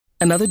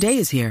Another day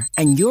is here,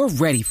 and you're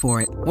ready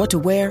for it. What to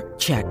wear?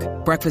 Check.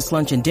 Breakfast,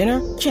 lunch, and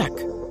dinner? Check.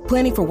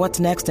 Planning for what's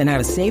next and how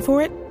to save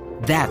for it?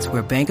 That's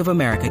where Bank of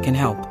America can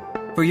help.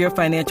 For your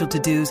financial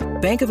to-dos,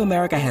 Bank of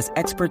America has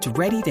experts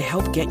ready to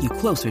help get you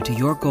closer to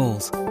your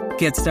goals.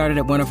 Get started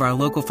at one of our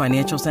local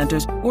financial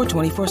centers or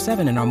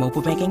 24/7 in our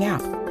mobile banking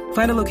app.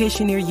 Find a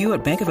location near you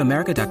at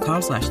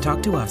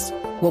bankofamerica.com/talktous.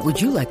 What would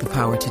you like the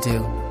power to do?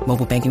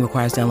 Mobile banking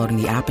requires downloading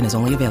the app and is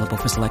only available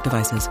for select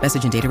devices.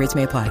 Message and data rates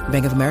may apply.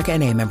 Bank of America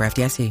NA, member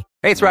FDIC.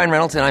 Hey, it's Ryan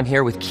Reynolds, and I'm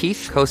here with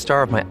Keith,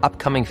 co-star of my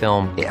upcoming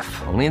film,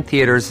 If, only in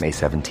theaters May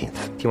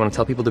 17th. Do you want to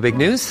tell people the big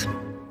news?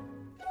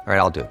 All right,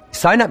 I'll do it.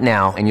 Sign up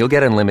now and you'll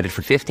get unlimited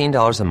for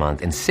 $15 a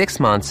month and 6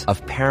 months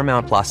of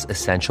Paramount Plus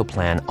Essential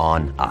Plan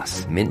on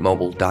us.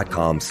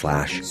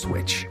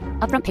 MintMobile.com/switch.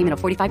 Upfront payment of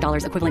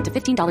 $45 equivalent to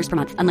 $15 per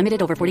month.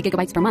 Unlimited over 40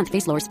 gigabytes per month.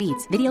 Face lower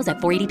speeds. Videos at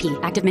 480p.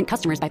 Active Mint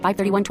customers by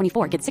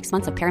 531.24 get 6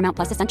 months of Paramount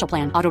Plus Essential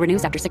Plan. Auto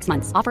renews after 6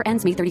 months. Offer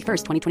ends May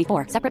 31st,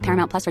 2024. Separate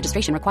Paramount Plus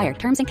registration required.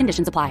 Terms and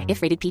conditions apply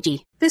if rated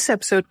PG. This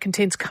episode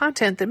contains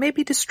content that may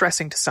be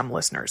distressing to some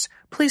listeners.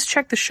 Please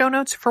check the show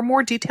notes for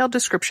more detailed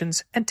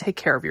descriptions and take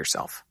care of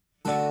yourself.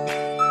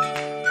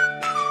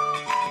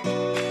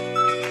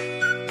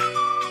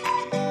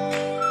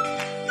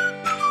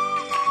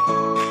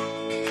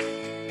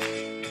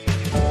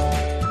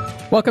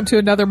 Welcome to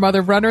another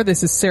Mother Runner.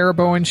 This is Sarah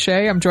Bowen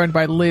Shea. I'm joined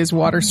by Liz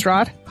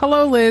Waterstraat.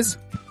 Hello, Liz.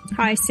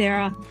 Hi,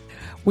 Sarah.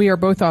 We are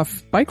both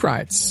off bike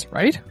rides,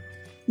 right?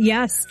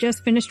 Yes,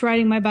 just finished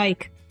riding my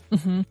bike.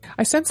 Mm-hmm.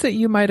 I sense that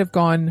you might have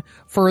gone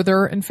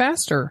further and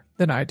faster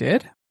than I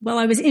did. Well,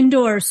 I was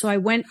indoors, so I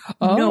went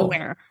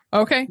nowhere.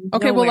 Okay.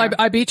 Nowhere. Well,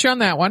 I beat you on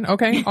that one.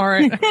 Okay. All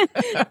right.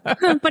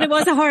 But it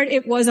was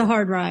a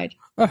hard ride.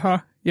 Uh-huh.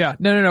 Yeah.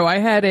 No. I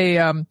had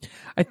I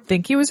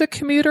think he was a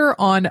commuter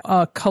on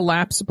a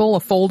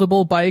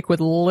foldable bike with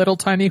little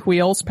tiny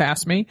wheels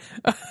pass me.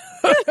 That's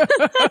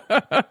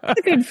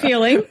a good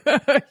feeling.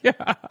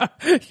 Yeah.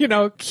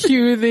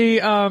 Cue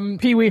the,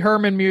 Pee Wee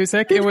Herman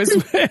music. It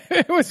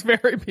was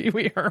very Pee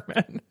Wee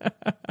Herman.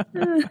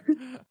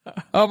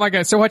 Oh my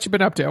God. So what you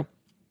been up to?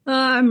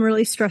 I'm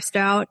really stressed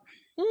out.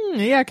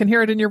 Yeah, I can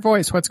hear it in your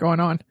voice. What's going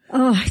on?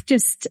 Oh,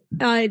 just,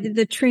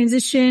 the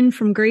transition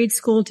from grade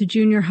school to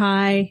junior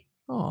high.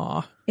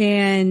 Aw.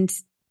 And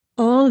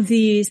all of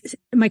these,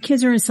 my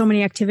kids are in so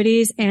many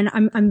activities, and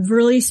I'm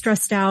really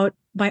stressed out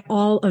by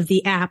all of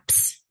the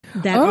apps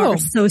that are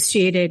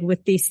associated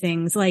with these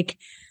things, like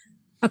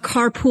a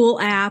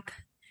carpool app.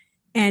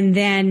 And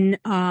then,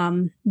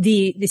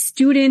 the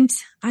student,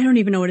 I don't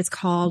even know what it's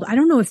called. I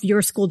don't know if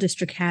your school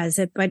district has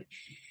it, but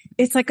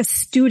it's like a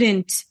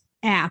student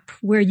app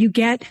where you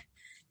get,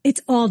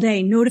 it's all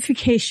day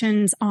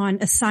notifications on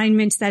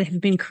assignments that have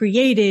been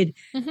created,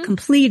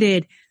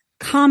 completed,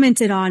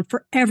 commented on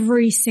for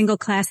every single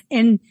class.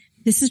 And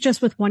this is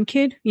just with one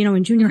kid,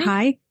 in junior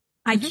high.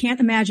 I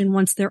can't imagine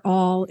once they're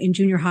all in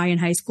junior high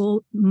and high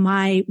school,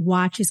 my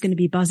watch is going to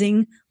be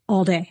buzzing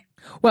all day.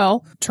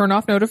 Well, turn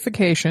off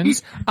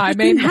notifications. How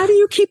do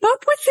you keep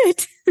up with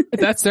it?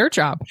 That's their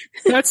job.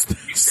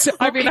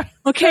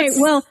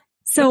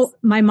 So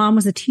my mom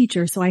was a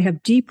teacher, so I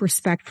have deep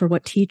respect for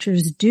what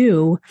teachers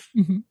do.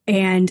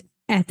 And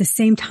at the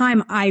same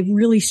time, I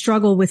really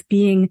struggle with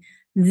being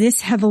this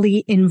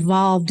heavily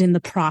involved in the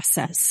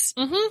process.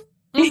 I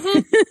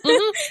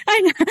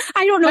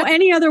don't know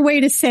any other way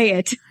to say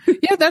it.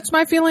 Yeah, that's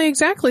my feeling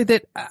exactly.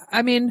 That,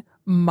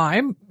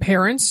 my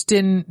parents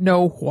didn't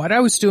know what I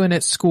was doing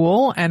at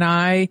school, and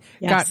I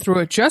got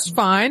through it just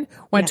fine,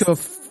 went to a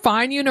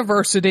fine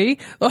university.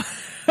 Well,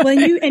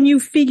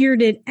 you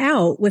figured it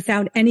out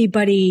without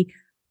anybody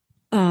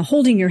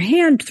holding your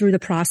hand through the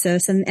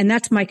process. And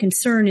that's my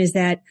concern, is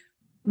that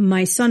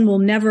my son will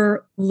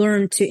never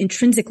learn to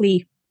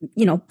intrinsically,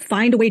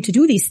 find a way to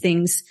do these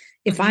things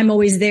if I'm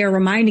always there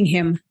reminding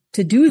him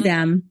to do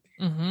them.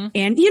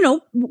 And,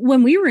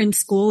 when we were in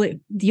school,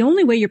 the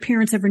only way your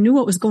parents ever knew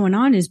what was going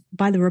on is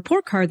by the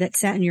report card that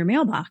sat in your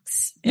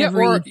mailbox.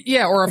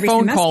 Or a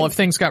phone call if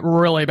things got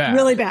really bad.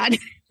 Really bad.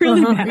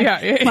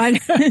 Bad.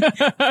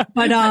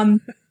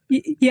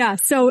 Yeah.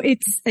 So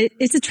it's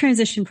a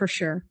transition for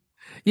sure.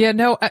 Yeah,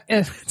 no,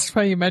 it's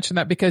funny you mentioned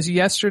that, because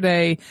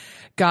yesterday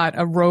got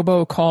a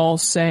robocall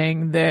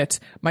saying that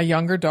my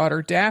younger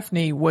daughter,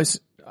 Daphne, was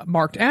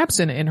marked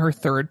absent in her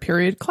third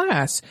period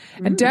class.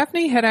 And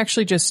Daphne had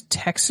actually just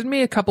texted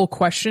me a couple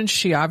questions.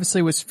 She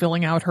obviously was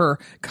filling out her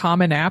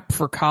Common App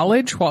for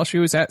college while she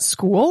was at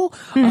school.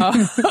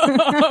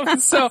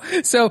 So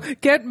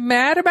get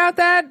mad about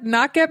that,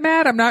 not get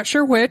mad. I'm not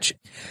sure which.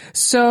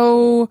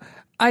 So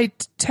I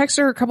texted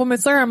her a couple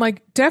minutes later. I'm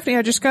like, Daphne,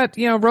 I just got,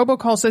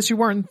 robocall says you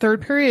weren't in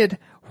third period.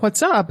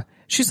 What's up?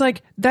 She's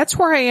like, that's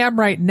where I am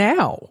right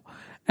now.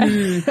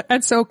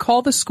 And so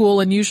call the school,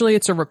 and usually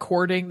it's a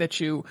recording that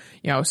you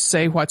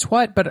say what's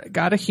what, but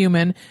got a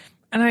human.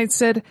 And I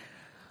said,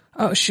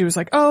 she was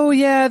like, oh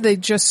yeah, they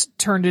just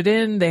turned it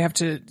in. They have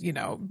to,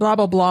 blah,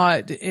 blah,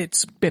 blah.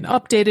 It's been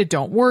updated.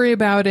 Don't worry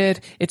about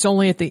it. It's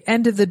only at the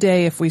end of the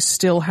day, if we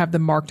still have the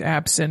marked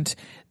absent,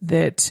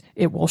 that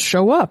it will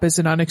show up as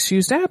an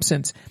unexcused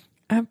absence.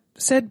 I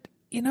said,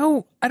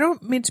 I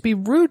don't mean to be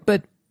rude,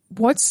 but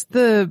what's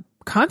the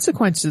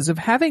consequences of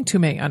having too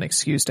many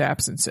unexcused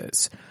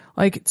absences?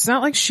 Like, it's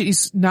not like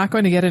she's not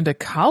going to get into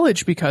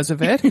college because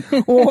of it,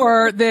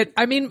 or that,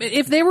 I mean,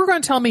 if they were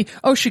going to tell me,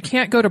 oh, she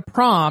can't go to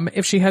prom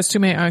if she has too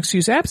many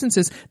unexcused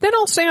absences, then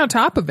I'll stay on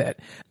top of it.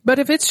 But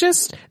if it's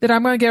just that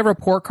I'm going to get a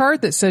report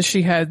card that says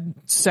she had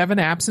 7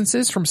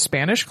 absences from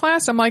Spanish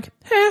class, I'm like,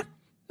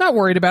 not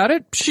worried about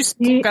it. She's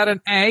still got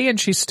an A and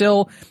she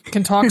still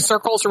can talk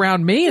circles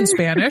around me in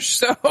Spanish.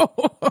 So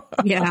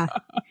yeah,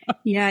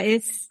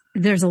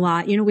 there's a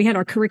lot. We had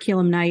our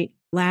curriculum night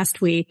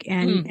last week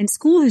and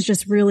school has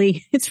just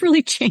it's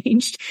really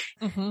changed.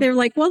 Mm-hmm. They're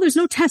like, well, there's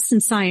no tests in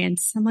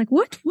science. I'm like,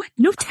 what?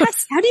 No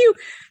tests? How do you,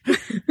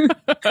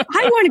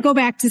 I want to go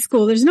back to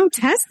school. There's no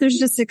tests. There's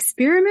just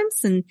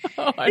experiments and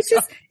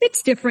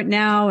it's different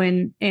now.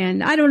 And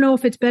I don't know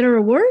if it's better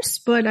or worse,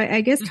 but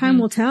I guess time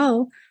will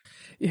tell.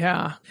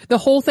 Yeah. The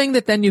whole thing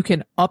that then you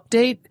can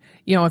update,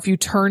 if you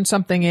turn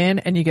something in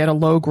and you get a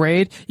low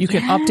grade, you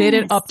can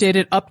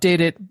update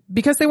it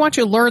because they want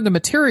you to learn the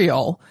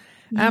material.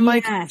 And I'm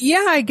like,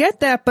 yeah, I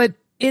get that. But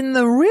in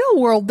the real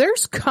world,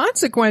 there's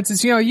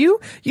consequences. You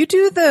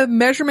do the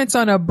measurements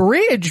on a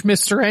bridge,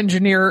 Mr.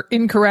 Engineer,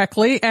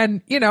 incorrectly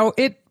and,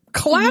 it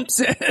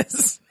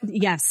collapses.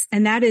 Yes.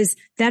 And that is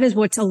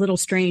what's a little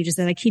strange is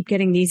that I keep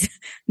getting these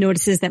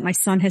notices that my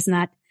son has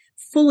not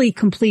fully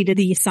completed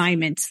the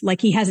assignment. Like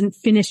he hasn't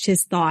finished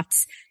his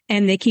thoughts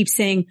and they keep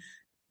saying,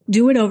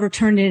 do it over,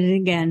 turn it in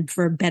again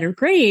for a better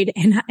grade.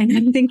 And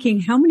I'm thinking,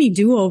 how many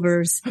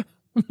do-overs?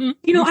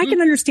 I can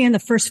understand the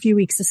first few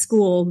weeks of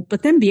school,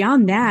 but then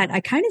beyond that,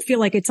 I kind of feel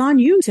like it's on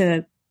you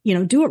to,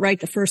 do it right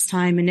the first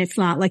time. And if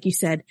not, like you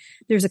said,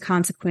 there's a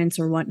consequence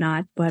or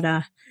whatnot.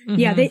 But,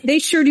 yeah, they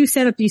sure do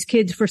set up these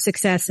kids for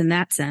success in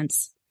that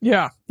sense.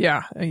 Yeah.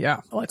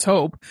 Let's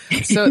hope.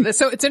 So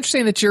it's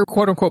interesting that your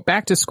quote unquote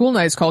back to school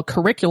night is called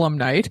curriculum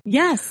night.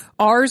 Yes.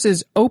 Ours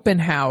is open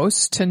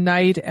house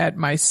tonight at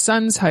my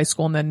son's high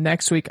school. And then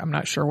next week, I'm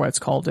not sure what it's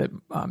called at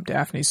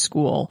Daphne's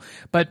school,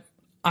 but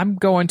I'm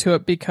going to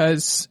it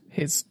because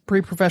his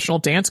pre-professional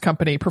dance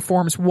company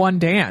performs one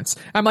dance.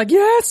 I'm like,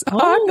 yes,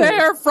 I'm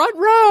there, front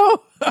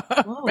row.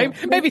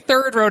 maybe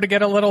third row to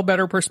get a little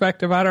better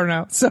perspective. I don't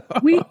know. So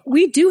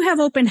we do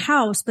have open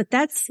house, but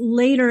that's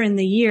later in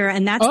the year.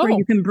 And that's where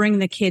you can bring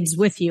the kids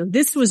with you.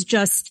 This was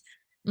just,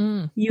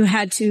 you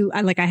had to,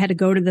 I had to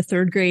go to the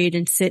third grade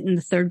and sit in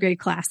the third grade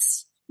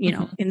class,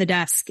 in the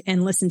desk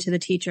and listen to the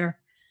teacher.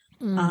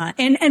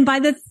 And by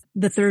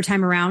the third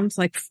time around,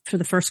 like for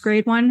the first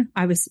grade one,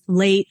 I was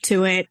late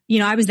to it.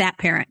 I was that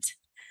parent.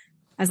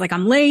 I was like,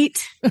 I'm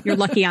late. You're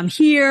lucky I'm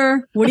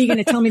here. What are you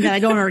going to tell me that I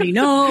don't already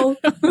know?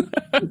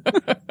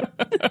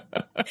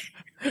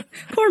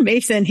 Poor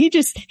Mason. He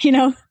just,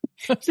 the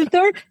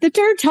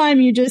third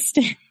time you just,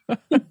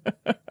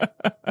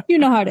 you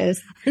know how it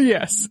is.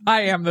 Yes,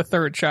 I am the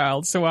third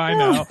child, so I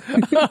know.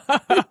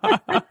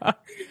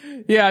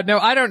 Yeah, no,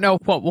 I don't know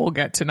what we'll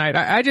get tonight.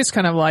 I just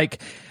kind of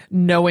like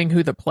knowing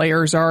who the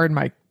players are in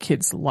my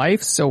kid's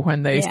life. So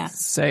when they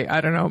say, I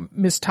don't know,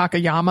 Miss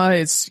Takayama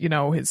is,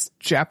 his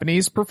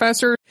Japanese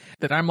professor,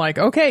 that I'm like,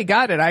 okay,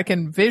 got it. I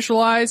can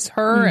visualize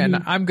her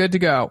and I'm good to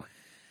go.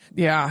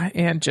 Yeah.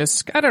 And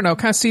just, I don't know,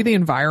 kind of see the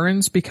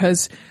environs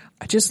because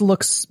I just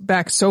look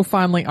back so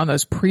fondly on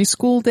those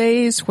preschool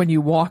days when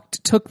you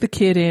took the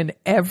kid in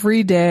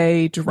every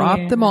day,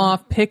 dropped them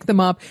off, picked them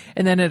up.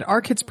 And then at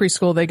our kids'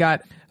 preschool, they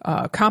got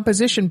a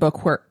composition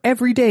book where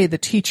every day the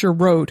teacher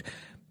wrote,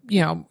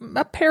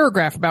 a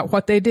paragraph about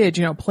what they did,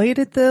 played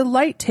at the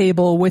light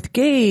table with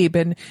Gabe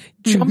and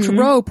jumped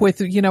rope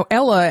with,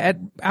 Ella at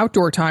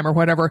outdoor time or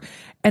whatever.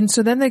 And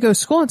so then they go to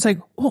school and it's like,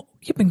 well,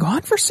 you've been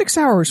gone for 6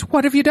 hours.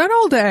 What have you done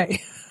all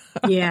day?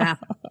 Yeah.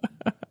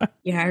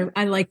 Yeah.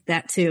 I like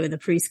that too. The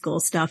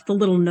preschool stuff, the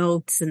little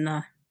notes and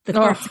the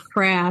arts and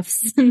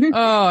crafts.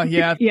 Oh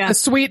yeah. The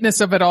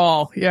sweetness of it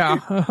all.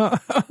 Yeah.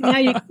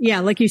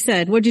 Yeah. Like you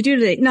said, what'd you do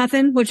today?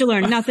 Nothing. What'd you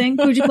learn? Nothing.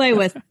 Who'd you play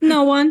with?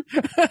 No one.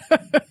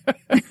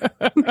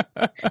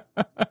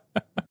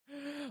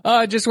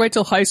 Just wait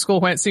till high school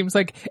when it seems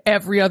like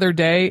every other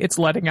day it's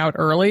letting out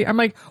early. I'm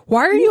like,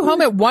 why are you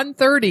home at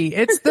 1:30?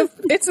 It's the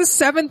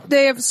 7th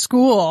day of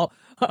school.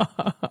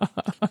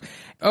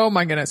 Oh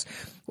my goodness.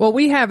 Well,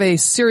 we have a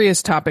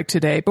serious topic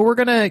today, but we're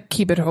going to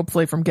keep it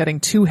hopefully from getting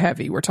too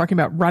heavy. We're talking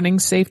about running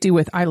safety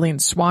with Eileen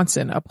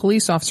Swanson, a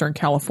police officer in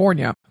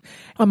California.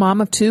 A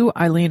mom of 2,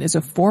 Eileen is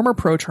a former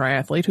pro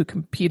triathlete who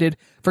competed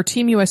for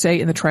Team USA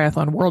in the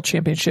Triathlon World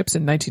Championships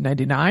in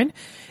 1999.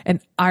 An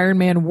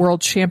Ironman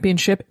World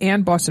Championship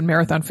and Boston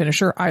Marathon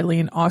finisher,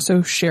 Eileen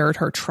also shared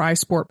her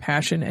tri-sport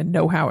passion and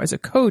know-how as a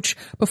coach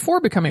before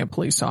becoming a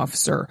police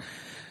officer.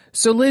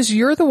 So Liz,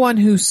 you're the one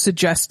who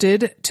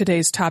suggested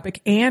today's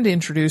topic and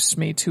introduced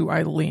me to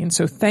Eileen.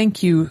 So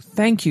thank you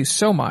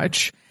so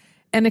much.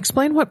 And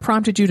explain what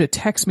prompted you to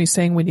text me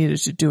saying we needed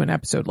to do an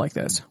episode like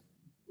this.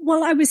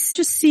 Well, I was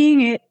just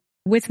seeing it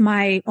with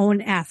my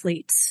own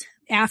athletes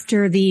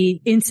after the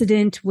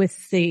incident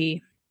with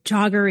the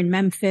jogger in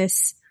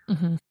Memphis.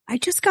 I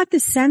just got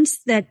the sense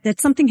that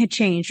something had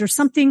changed or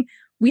something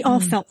we all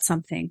felt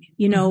something,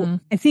 you know.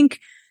 I think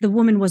the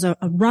woman was a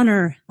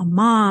runner, a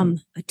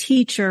mom, a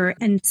teacher,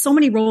 and so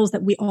many roles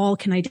that we all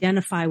can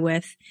identify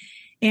with.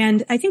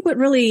 And I think what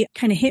really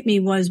kind of hit me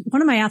was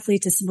one of my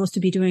athletes is supposed to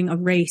be doing a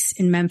race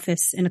in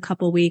Memphis in a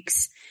couple of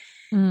weeks.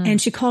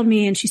 And she called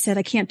me and she said,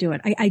 I can't do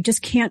it. I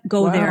just can't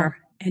go there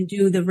and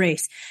do the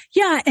race.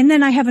 Yeah. And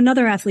then I have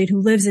another athlete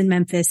who lives in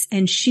Memphis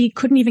and she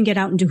couldn't even get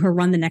out and do her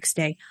run the next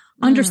day.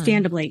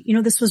 Understandably, you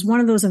know, this was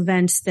one of those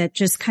events that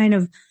just kind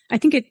of, I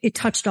think it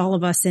touched all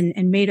of us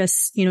and made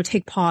us, you know,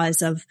 take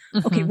pause of,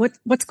 okay,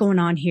 what's going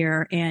on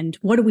here? And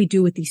what do we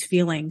do with these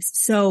feelings?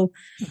 So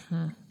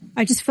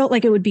I just felt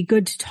like it would be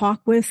good to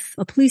talk with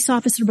a police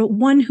officer, but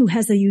one who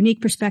has a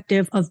unique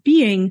perspective of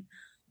being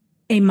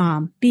a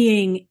mom,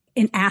 being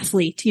an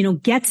athlete, you know,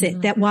 gets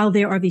it that while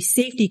there are these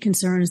safety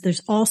concerns,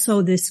 there's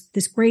also this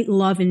great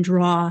love and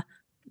draw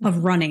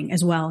of running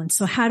as well. And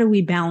so how do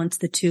we balance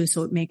the two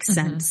so it makes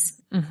sense?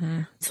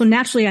 So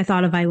naturally I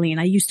thought of Eileen.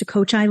 I used to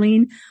coach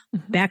Eileen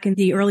back in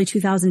the early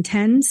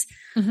 2010s.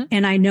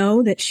 And I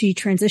know that she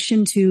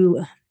transitioned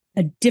to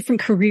a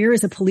different career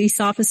as a police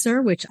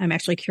officer, which I'm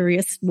actually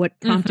curious what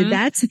prompted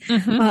that,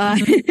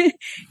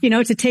 you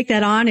know, to take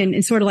that on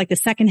in sort of like the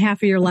second half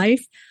of your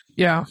life.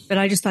 Yeah. But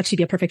I just thought she'd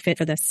be a perfect fit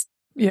for this.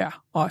 Yeah.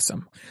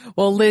 Awesome.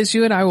 Well, Liz,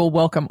 you and I will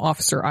welcome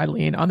Officer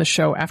Eileen on the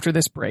show after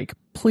this break.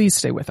 Please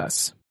stay with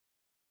us.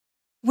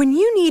 When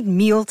you need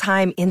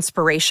mealtime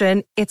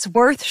inspiration, it's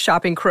worth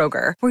shopping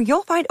Kroger, where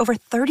you'll find over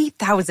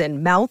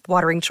 30,000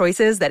 mouth-watering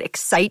choices that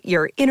excite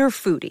your inner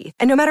foodie.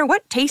 And no matter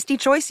what tasty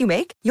choice you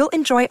make, you'll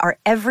enjoy our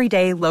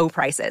everyday low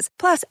prices,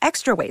 plus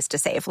extra ways to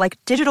save, like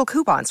digital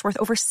coupons worth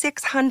over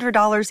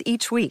 $600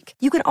 each week.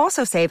 You can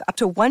also save up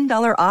to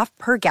 $1 off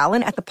per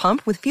gallon at the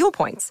pump with fuel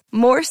points.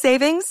 More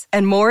savings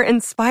and more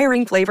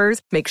inspiring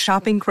flavors make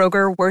shopping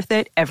Kroger worth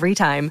it every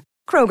time.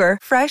 Kroger,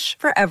 fresh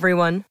for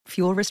everyone.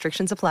 Fuel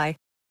restrictions apply.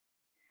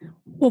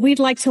 Well, we'd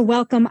like to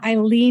welcome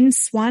Eileen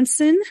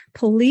Swanson,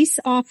 police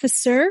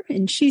officer,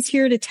 and she's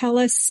here to tell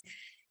us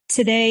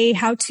today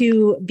how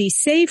to be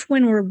safe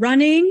when we're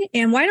running.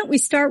 And why don't we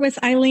start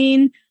with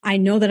Eileen? I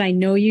know that I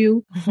know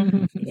you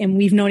and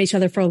we've known each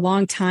other for a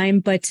long time,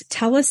 but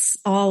tell us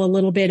all a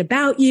little bit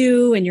about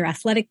you and your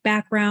athletic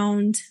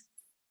background.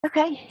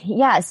 Okay.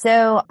 Yeah.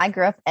 So I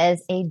grew up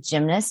as a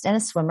gymnast and a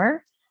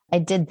swimmer. I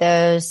did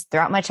those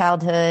throughout my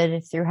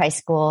childhood, through high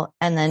school,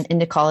 and then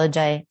into college,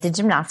 I did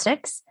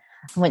gymnastics.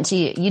 Went to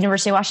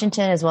University of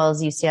Washington as well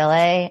as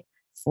UCLA.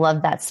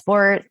 Loved that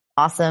sport.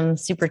 Awesome,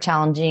 super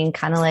challenging,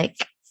 kind of like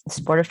the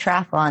sport of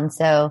triathlon.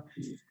 So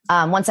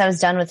once I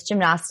was done with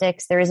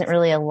gymnastics, there isn't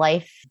really a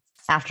life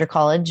after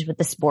college with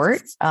the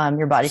sport.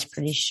 Your body's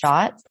pretty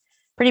shot,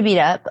 pretty beat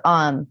up.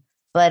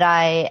 But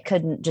I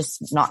couldn't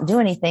just not do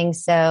anything.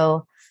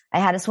 So I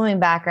had a swimming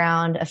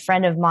background. A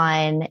friend of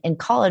mine in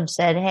college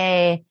said,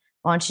 hey,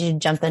 why don't you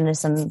jump into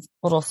some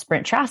little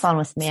sprint triathlon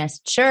with me? I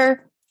said,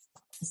 sure.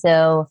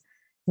 So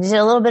I did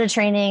a little bit of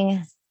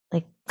training,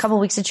 like a couple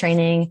of weeks of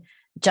training,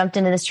 jumped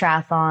into this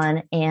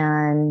triathlon,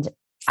 and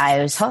I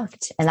was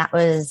hooked. And that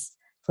was,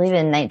 I believe,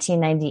 in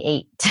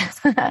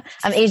 1998.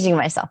 I'm aging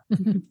myself.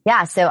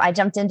 Yeah. So I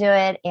jumped into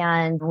it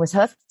and was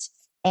hooked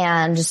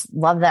and just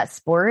loved that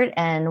sport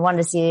and wanted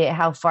to see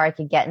how far I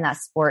could get in that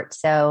sport.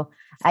 So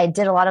I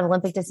did a lot of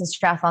Olympic distance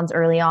triathlons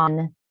early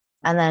on.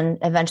 And then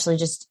eventually,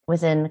 just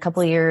within a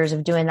couple of years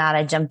of doing that,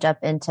 I jumped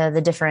up into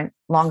the different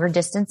longer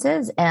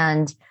distances.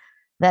 And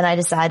then I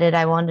decided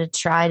I wanted to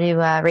try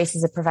to race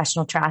as a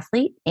professional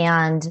triathlete,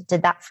 and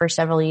did that for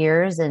several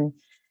years and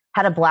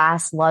had a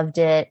blast, loved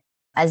it.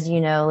 As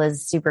you know,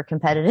 Liz, super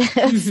competitive.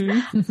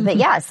 But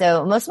yeah,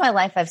 so most of my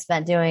life I've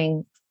spent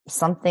doing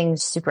something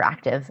super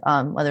active,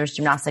 whether it's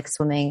gymnastics,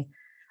 swimming,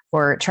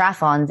 or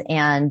triathlons.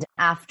 And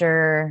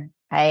after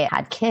I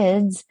had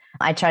kids,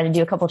 I tried to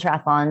do a couple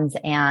triathlons,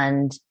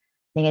 and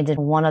I think I did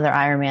one other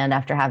Ironman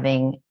after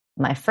having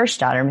my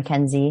first daughter,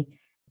 Mackenzie.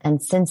 And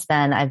since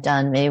then, I've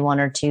done maybe one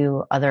or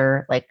two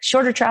other like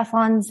shorter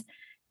triathlons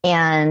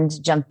and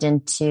jumped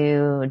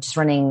into just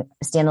running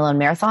standalone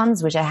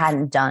marathons, which I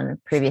hadn't done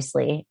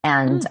previously,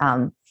 and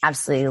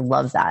absolutely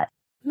love that.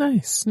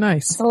 Nice,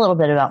 nice. Just a little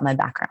bit about my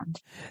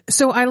background.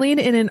 So Eileen,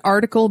 in an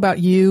article about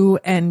you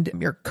and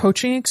your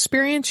coaching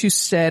experience, you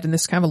said, and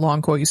this is kind of a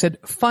long quote, you said,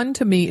 fun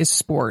to me is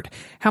sport.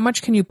 How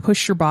much can you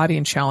push your body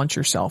and challenge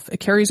yourself?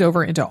 It carries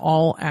over into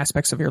all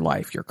aspects of your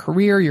life, your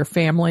career, your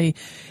family.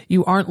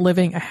 You aren't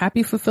living a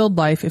happy, fulfilled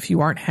life if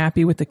you aren't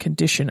happy with the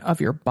condition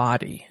of your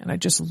body. And I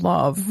just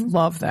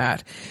love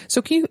that.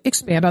 So can you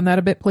expand on that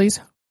a bit,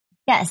 please?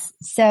 Yes.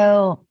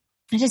 So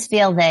I just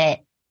feel that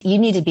you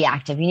need to be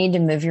active. You need to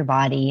move your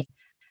body.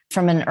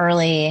 From an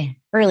early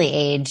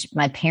age,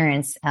 my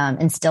parents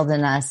instilled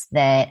in us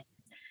that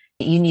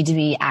you need to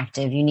be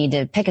active. You need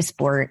to pick a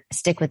sport,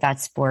 stick with that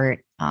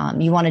sport.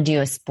 You want to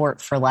do a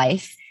sport for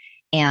life.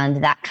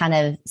 And that kind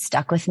of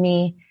stuck with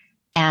me.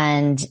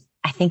 And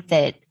I think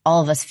that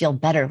all of us feel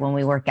better when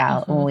we work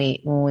out, when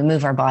we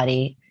move our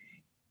body.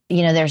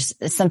 You know, there's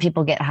some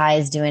people get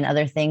highs doing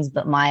other things,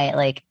 but my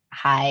like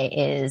high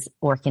is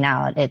working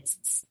out.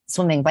 It's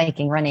swimming,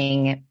 biking,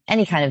 running,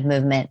 any kind of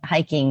movement,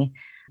 hiking.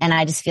 And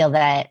I just feel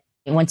that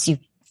once you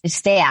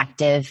stay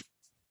active,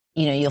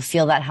 you'll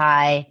feel that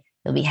high,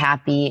 you'll be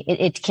happy.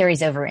 It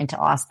carries over into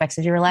all aspects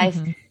of your life.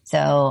 Mm-hmm.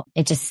 So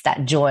it's just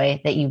that joy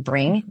that you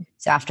bring.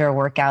 So after a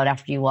workout,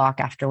 after you walk,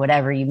 after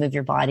whatever, you move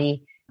your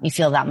body, you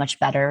feel that much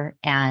better.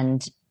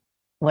 And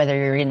whether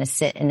you're going to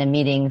sit in a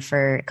meeting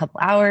for a couple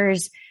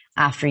hours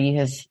after you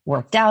have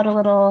worked out a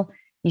little,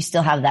 you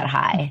still have that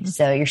high. Mm-hmm.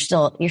 So you're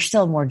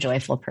still a more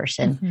joyful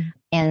person. Mm-hmm.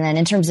 And then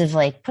in terms of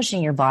like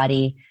pushing your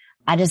body,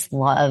 I just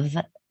love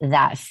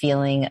that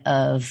feeling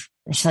of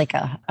it's like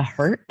a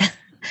hurt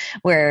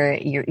where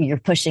you're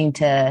pushing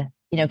to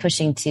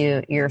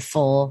your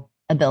full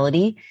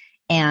ability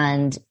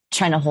and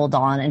trying to hold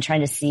on and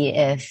trying to see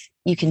if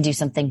you can do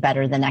something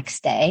better the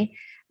next day.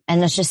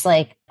 And it's just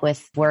like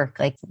with work,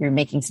 like you're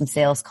making some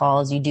sales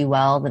calls, you do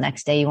well, the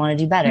next day you want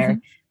to do better.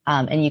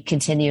 Mm-hmm. And you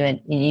continue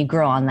and you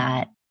grow on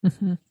that.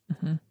 Mm-hmm.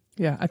 Mm-hmm.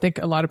 Yeah. I think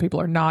a lot of people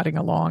are nodding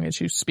along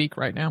as you speak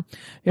right now.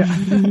 Yeah.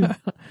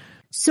 Mm-hmm.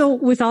 So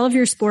with all of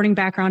your sporting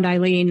background,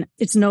 Eileen,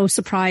 it's no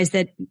surprise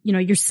that,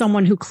 you're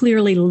someone who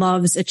clearly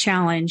loves a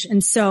challenge.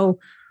 And so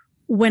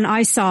when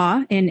I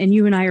saw, and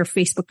you and I are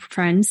Facebook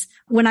friends,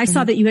 when I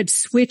saw that you had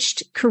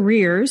switched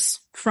careers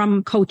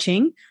from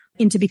coaching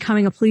into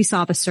becoming a police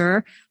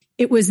officer,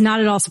 it was not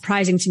at all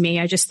surprising to me.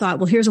 I just thought,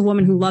 well, here's a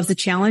woman who loves a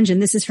challenge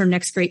and this is her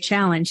next great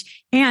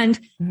challenge. And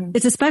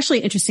it's especially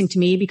interesting to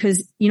me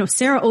because,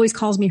 Sarah always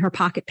calls me her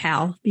pocket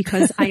pal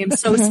because I am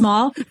so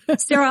small.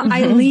 Sarah,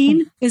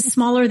 Eileen is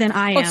smaller than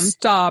I am. Oh,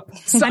 stop.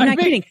 I'm not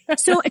kidding.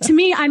 So to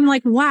me, I'm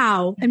like,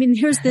 wow. I mean,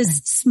 here's this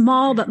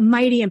small but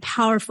mighty and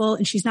powerful,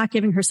 and she's not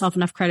giving herself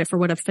enough credit for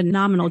what a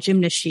phenomenal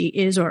gymnast she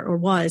is or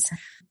was.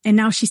 And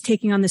now she's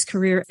taking on this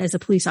career as a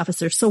police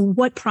officer. So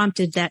what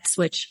prompted that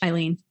switch,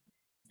 Eileen?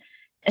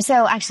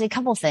 So actually a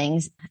couple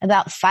things.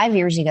 About 5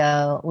 years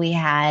ago, we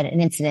had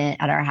an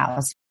incident at our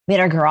house. We had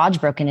our garage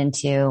broken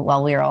into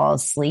while we were all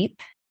asleep.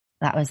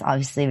 That was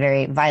obviously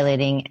very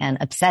violating and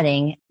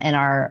upsetting. And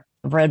our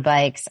road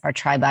bikes, our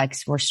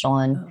tri-bikes were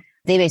stolen. Oh.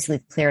 They basically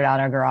cleared out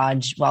our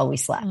garage while we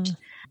slept.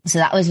 So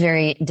that was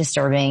very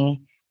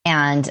disturbing.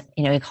 And,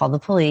 we called the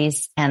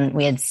police and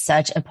we had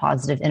such a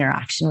positive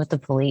interaction with the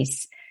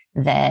police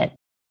that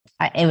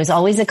it was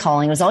always a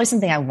calling. It was always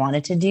something I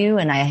wanted to do.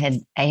 And I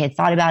had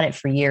thought about it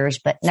for years,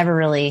 but never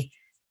really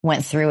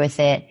went through with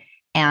it.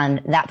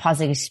 And that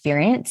positive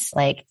experience,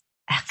 like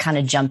kind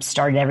of jump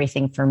started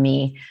everything for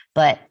me.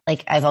 But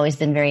like, I've always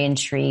been very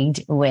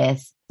intrigued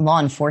with law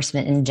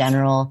enforcement in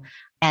general.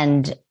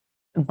 And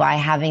by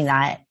having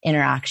that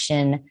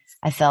interaction,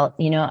 I felt,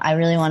 I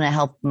really want to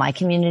help my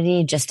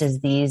community just as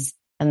these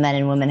men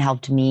and women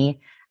helped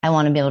me. I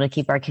want to be able to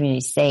keep our community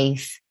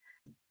safe.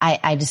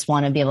 I just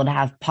want to be able to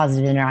have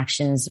positive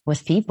interactions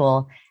with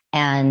people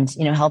and,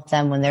 help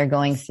them when they're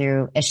going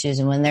through issues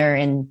and when they're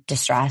in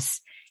distress.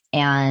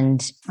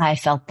 And I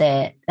felt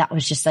that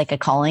was just like a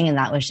calling and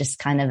that was just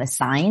kind of a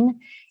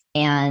sign.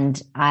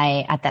 And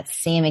at that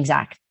same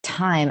exact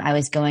time, I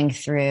was going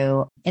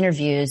through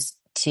interviews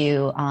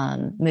to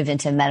move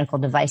into medical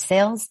device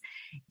sales.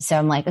 So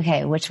I'm like,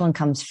 okay, which one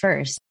comes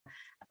first?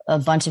 A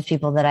bunch of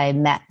people that I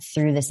met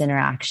through this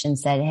interaction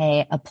said,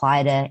 hey,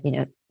 apply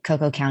to,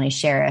 Cocoa County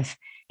Sheriff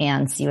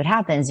and see what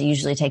happens. It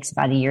usually takes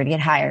about a year to get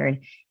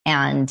hired.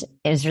 And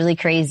it was really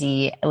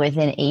crazy.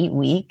 Within 8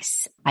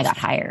 weeks, I got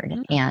hired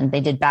and they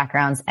did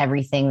backgrounds,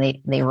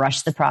 everything. They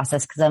rushed the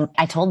process because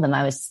I told them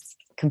I was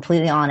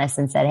completely honest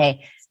and said,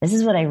 hey, this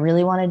is what I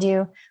really want to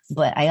do,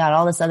 but I got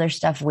all this other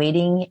stuff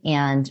waiting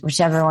and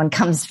whichever one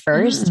comes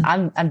first,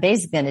 I'm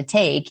basically going to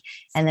take.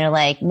 And they're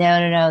like,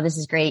 no, this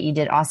is great. You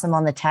did awesome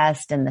on the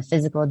test and the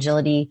physical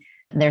agility.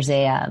 There's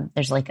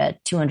like a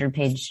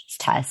 200-page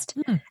test.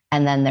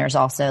 And then there's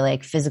also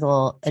like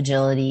physical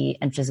agility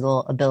and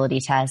physical ability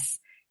tests.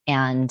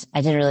 And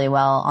I did really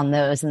well on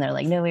those. And they're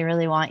like, no, we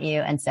really want you.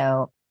 And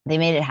so they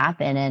made it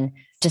happen. And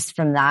just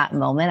from that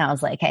moment, I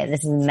was like, hey,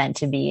 this is meant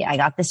to be. I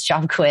got this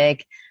job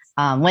quick.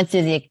 Went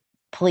through the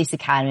police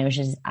academy, which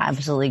is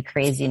absolutely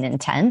crazy and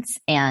intense.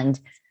 And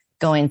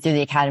going through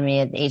the academy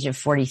at the age of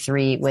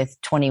 43 with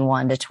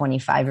 21 to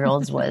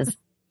 25-year-olds was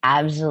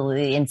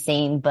absolutely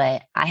insane,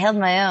 but I held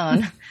my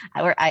own.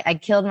 I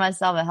killed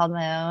myself. I held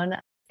my own.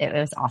 It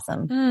was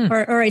awesome.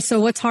 All right. So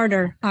what's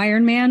harder,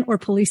 Ironman or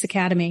police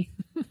academy?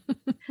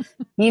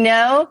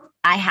 I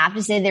have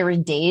to say there were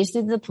days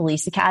through the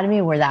police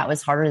academy where that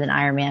was harder than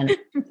Ironman.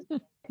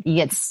 You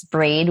get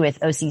sprayed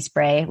with OC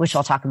spray, which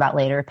I'll talk about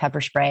later,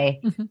 pepper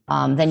spray.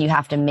 Then you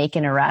have to make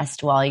an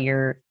arrest while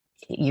you're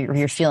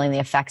feeling the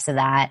effects of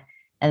that.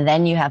 And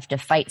then you have to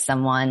fight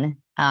someone,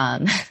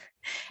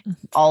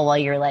 all while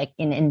you're like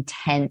in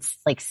intense,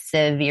 like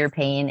severe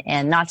pain.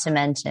 And not to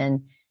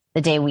mention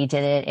the day we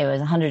did it, it was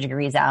 100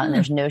 degrees out and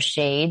there's no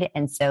shade.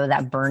 And so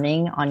that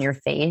burning on your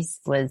face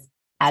was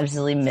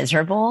absolutely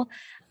miserable.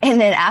 And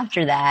then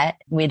after that,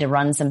 we had to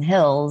run some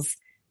hills,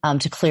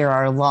 to clear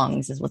our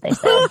lungs is what they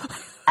said.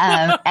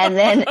 And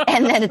then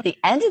at the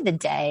end of the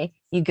day,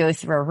 you go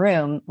through a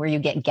room where you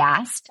get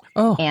gassed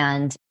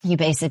and you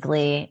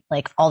basically,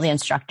 like, all the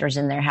instructors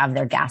in there have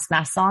their gas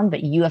masks on,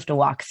 but you have to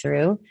walk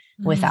through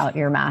without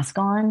your mask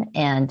on.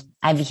 And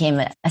I became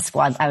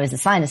I was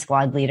assigned a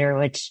squad leader,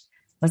 which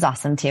was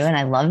awesome too. And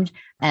I loved.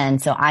 And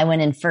so I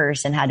went in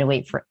first and had to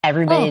wait for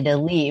everybody to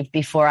leave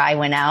before I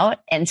went out.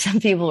 And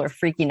some people were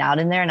freaking out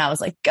in there. And I was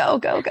like, go,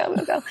 go, go,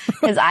 go, go.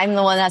 Cause I'm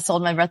the one that's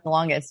holding my breath the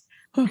longest.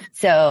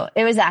 So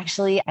it was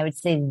actually, I would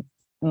say,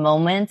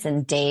 moments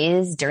and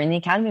days during the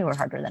academy were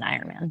harder than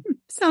Ironman.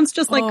 Sounds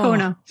just like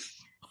Kona.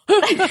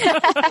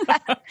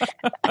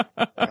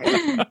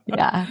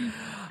 Yeah.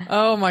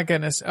 Oh my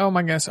goodness. Oh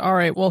my goodness. All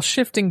right. Well,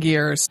 shifting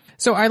gears.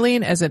 So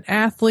Eileen, as an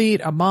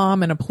athlete, a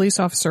mom, and a police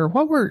officer,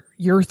 what were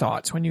your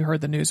thoughts when you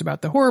heard the news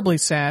about the horribly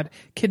sad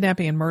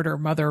kidnapping and murder of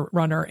mother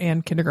runner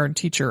and kindergarten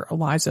teacher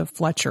Eliza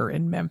Fletcher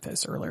in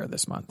Memphis earlier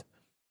this month?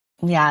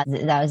 Yeah,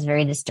 that was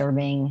very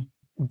disturbing,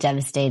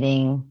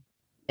 devastating.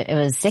 It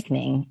was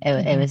sickening.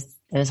 It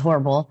was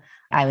horrible.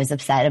 I was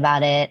upset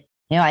about it.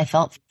 You know, I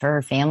felt for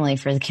her family,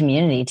 for the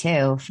community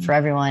too, for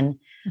everyone.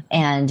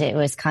 And it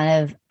was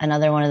kind of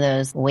another one of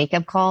those wake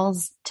up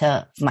calls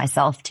to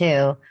myself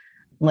too,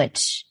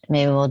 which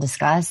maybe we'll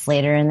discuss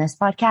later in this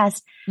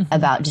podcast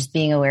about just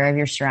being aware of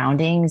your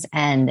surroundings.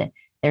 And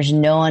there's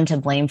no one to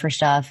blame for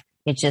stuff.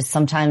 It's just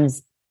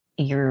sometimes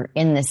you're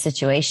in this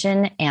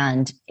situation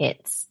and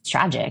it's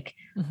tragic,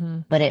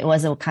 but it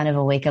was a kind of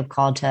a wake up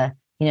call to,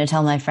 you know,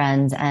 tell my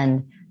friends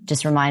and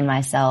just remind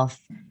myself,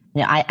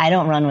 you know, I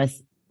don't run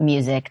with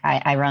music.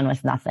 I run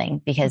with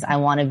nothing because I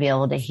want to be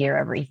able to hear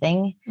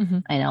everything.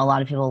 I know a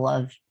lot of people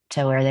love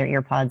to wear their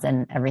ear pods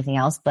and everything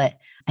else, but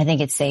I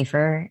think it's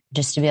safer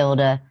just to be able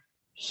to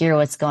hear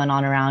what's going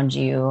on around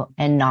you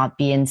and not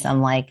be in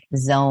some like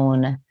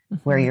zone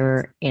where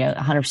you're, you know,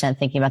 100%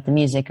 thinking about the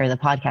music or the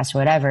podcast or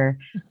whatever.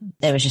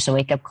 It was just a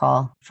wake up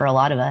call for a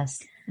lot of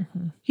us.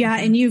 Yeah.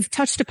 And you've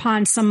touched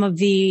upon some of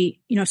the,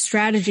 you know,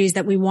 strategies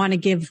that we want to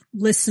give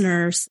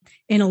listeners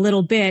in a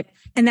little bit.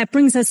 And that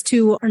brings us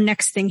to our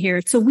next thing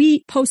here. So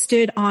we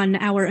posted on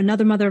our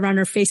Another Mother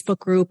Runner Facebook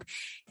group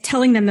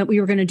telling them that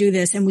we were going to do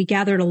this, and we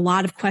gathered a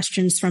lot of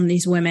questions from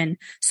these women.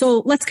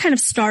 So let's kind of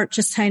start,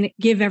 just kind of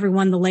give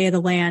everyone the lay of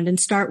the land and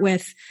start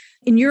with,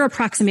 in your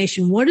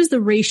approximation, what is the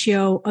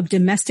ratio of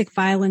domestic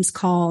violence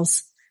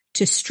calls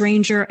to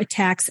stranger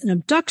attacks and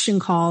abduction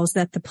calls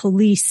that the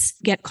police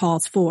get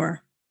calls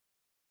for?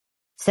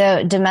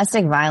 So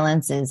domestic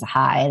violence is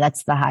high.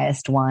 That's the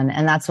highest one.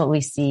 And that's what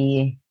we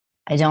see.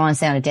 I don't want to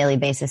say on a daily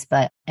basis,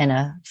 but in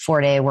a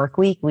 4-day work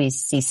week, we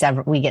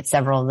get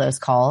several of those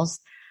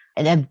calls.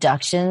 And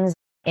abductions,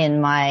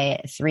 in my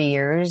 3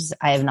 years,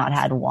 I have not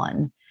had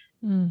one.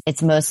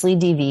 It's mostly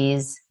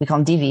DVs. We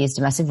call them DVs,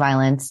 domestic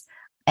violence.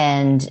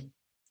 And,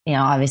 you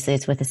know, obviously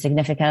it's with a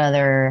significant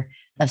other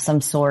of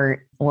some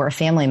sort or a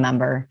family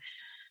member.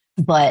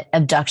 But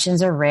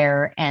abductions are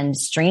rare, and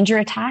stranger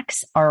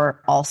attacks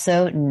are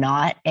also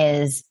not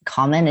as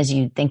common as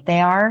you'd think they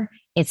are.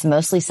 It's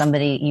mostly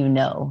somebody you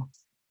know.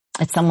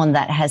 It's someone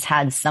that has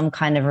had some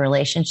kind of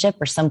relationship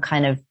or some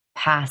kind of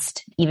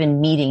past even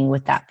meeting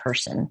with that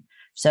person.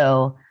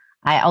 So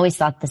I always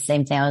thought the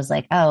same thing. I was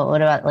like, oh,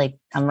 what about like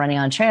I'm running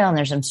on a trail and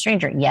there's some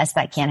stranger? Yes,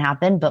 that can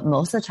happen. But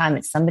most of the time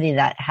it's somebody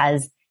that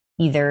has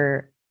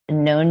either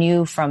known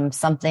you from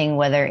something,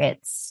 whether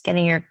it's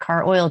getting your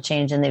car oil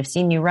changed and they've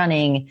seen you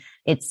running.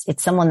 It's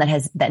someone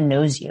that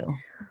knows you.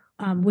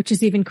 Which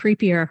is even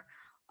creepier.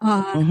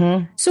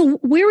 So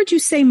where would you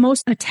say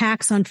most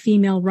attacks on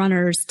female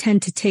runners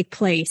tend to take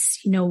place?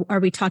 You know, are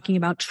we talking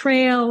about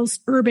trails,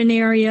 urban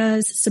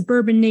areas,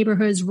 suburban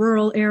neighborhoods,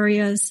 rural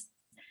areas?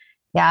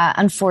 Yeah,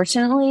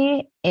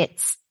 unfortunately,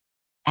 it's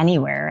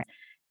anywhere.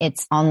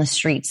 It's on the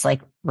streets,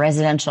 like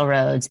residential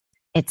roads.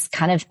 It's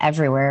kind of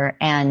everywhere.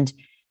 And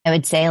I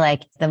would say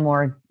like the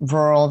more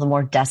rural, the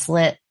more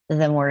desolate,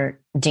 the more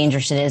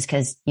dangerous it is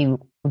because you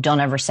don't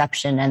have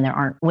reception and there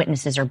aren't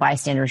witnesses or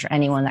bystanders or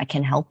anyone that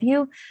can help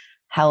you.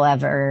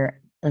 However,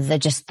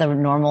 the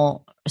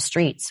normal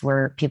streets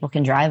where people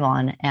can drive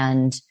on.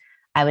 And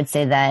I would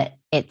say that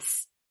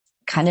it's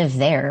kind of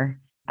there.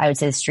 I would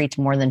say the streets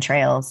more than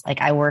trails.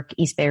 Like I work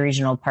East Bay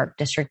Regional Park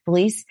District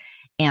Police,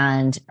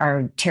 and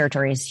our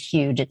territory is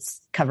huge. It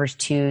covers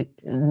 2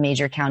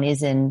 major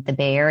counties in the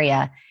Bay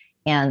Area.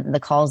 And the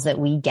calls that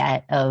we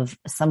get of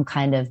some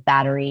kind of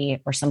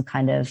battery or some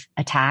kind of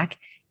attack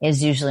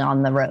is usually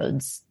on the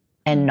roads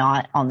and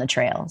not on the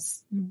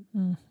trails.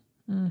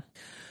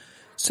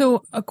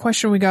 So a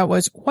question we got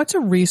was, what's a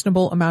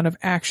reasonable amount of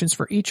actions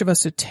for each of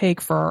us to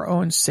take for our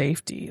own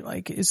safety?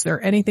 Like, is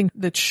there anything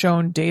that's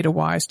shown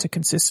data-wise to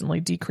consistently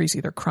decrease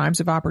either crimes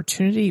of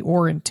opportunity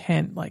or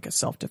intent, like a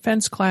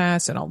self-defense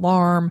class, an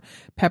alarm,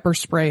 pepper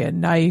spray, a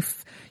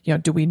knife? You know,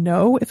 do we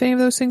know if any of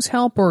those things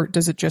help, or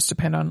does it just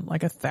depend on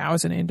like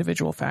 1,000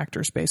 individual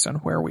factors based on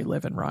where we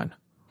live and run?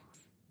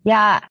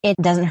 Yeah, it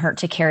doesn't hurt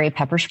to carry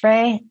pepper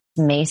spray.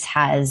 Mace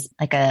has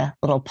like a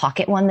little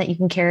pocket one that you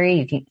can carry.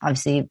 You can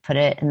obviously put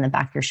it in the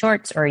back of your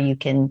shorts, or you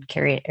can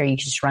carry it, or you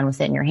can just run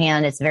with it in your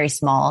hand. It's very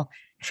small.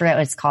 I forget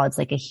what it's called. It's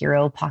like a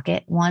hero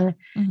pocket one.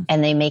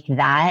 And they make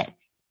that.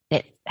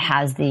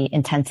 has the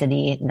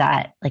intensity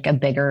that like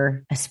a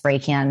spray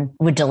can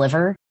would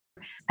deliver.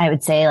 I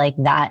would say like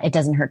that it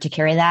doesn't hurt to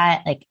carry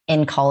that. Like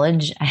in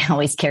college, I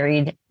always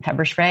carried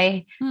pepper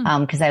spray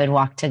because I would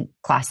walk to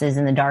classes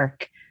in the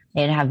dark.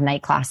 They'd have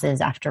night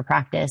classes after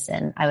practice,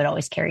 and I would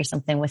always carry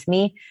something with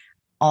me.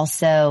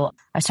 Also,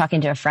 I was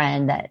talking to a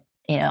friend that,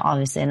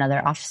 obviously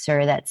another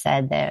officer that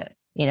said that,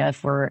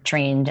 if we're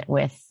trained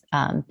with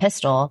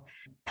pistol,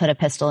 put a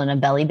pistol in a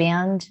belly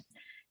band.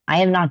 I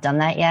have not done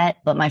that yet,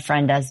 but my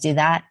friend does do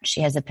that.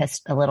 She has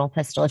a little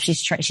pistol. If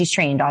she's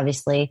trained,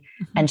 obviously,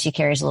 and she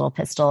carries a little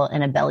pistol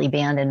in a belly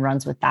band and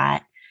runs with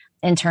that.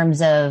 In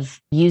terms of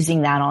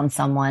using that on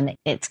someone,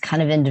 it's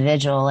kind of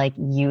individual. Like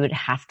you would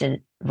have to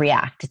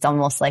react. It's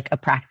almost like a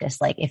practice.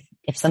 Like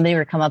if somebody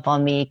were to come up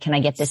on me, can I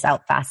get this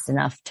out fast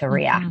enough to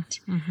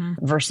react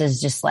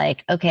versus just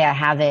like, okay, I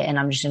have it and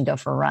I'm just going to go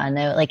for a run.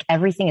 Like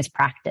everything is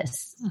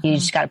practice. You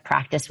just got to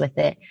practice with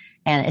it.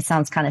 And it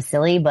sounds kind of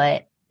silly,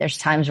 but there's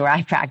times where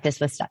I practice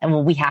with stuff.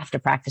 Well, we have to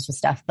practice with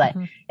stuff. But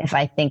if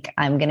I think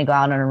I'm going to go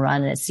out on a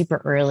run and it's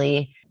super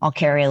early, I'll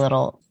carry a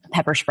little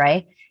pepper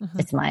spray.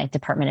 It's my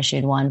department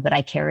issued one, but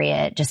I carry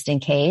it just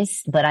in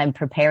case. But I'm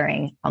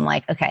preparing. I'm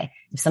like, okay,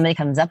 if somebody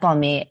comes up on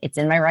me, it's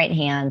in my right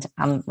hand.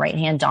 I'm right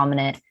hand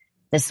dominant.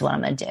 This is what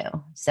I'm going to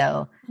do.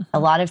 So a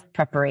lot of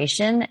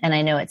preparation. And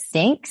I know it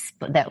stinks,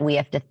 but that we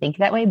have to think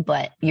that way,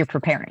 but you're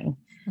preparing.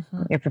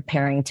 You're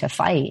preparing to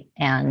fight.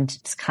 And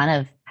it's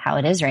kind of how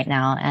it is right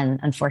now.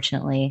 And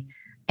unfortunately,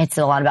 it's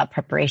a lot about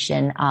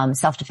preparation.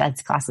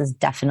 Self-defense classes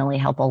definitely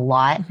help a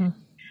lot.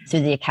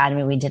 Through the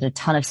academy, we did a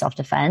ton of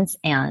self-defense,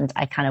 and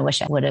I kind of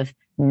wish I would have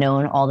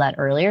known all that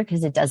earlier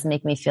because it does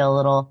make me feel a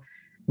little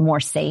more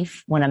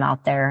safe when I'm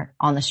out there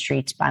on the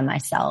streets by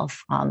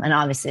myself. And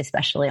obviously,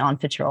 especially on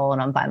patrol when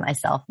I'm by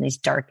myself in these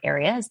dark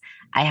areas,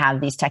 I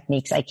have these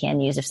techniques I can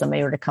use if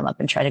somebody were to come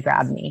up and try to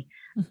grab me.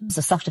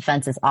 So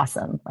self-defense is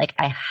awesome. Like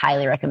I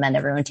highly recommend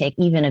everyone take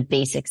even a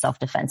basic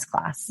self-defense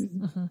class.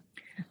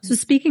 So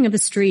speaking of the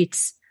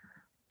streets,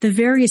 the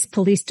various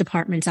police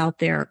departments out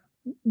there,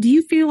 do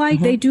you feel like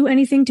they do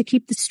anything to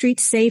keep the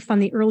streets safe on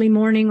the early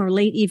morning or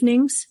late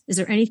evenings? Is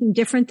there anything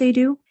different they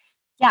do?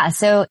 Yeah.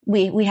 So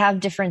we have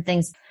different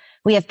things.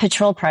 We have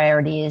patrol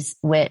priorities,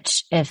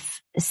 which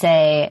if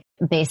say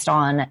based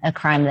on a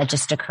crime that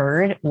just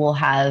occurred, we'll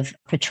have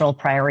patrol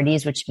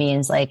priorities, which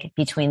means like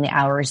between the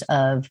hours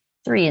of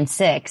 3 and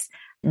 6,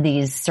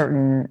 these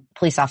certain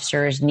police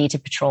officers need to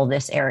patrol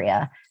this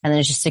area. And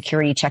there's just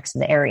security checks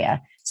of the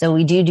area. So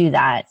we do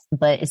that,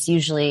 but it's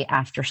usually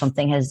after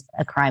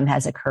a crime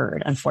has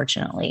occurred,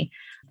 unfortunately.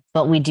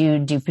 But we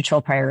do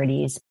patrol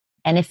priorities.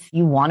 And if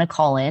you want to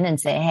call in and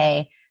say,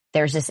 hey,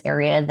 there's this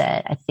area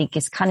that I think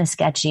is kind of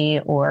sketchy,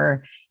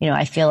 or,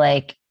 I feel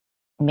like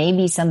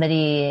maybe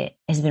somebody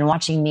has been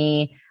watching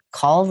me,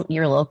 call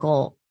your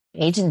local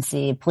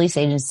police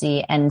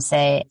agency and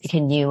say,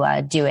 can you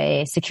do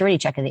a security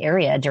check of the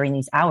area during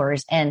these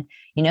hours? And,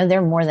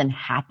 they're more than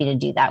happy to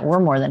do that.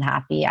 We're more than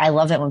happy. I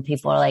love it when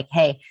people are like,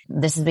 hey,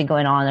 this has been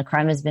going on. A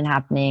crime has been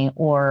happening,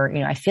 or,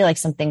 I feel like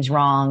something's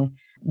wrong.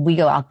 We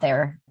go out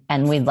there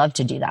and we love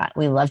to do that.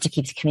 We love to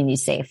keep the community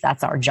safe.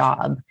 That's our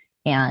job.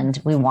 And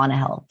we want to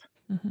help.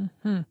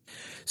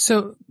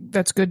 So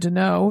that's good to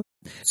know.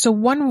 So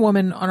one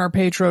woman on our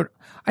page wrote,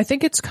 I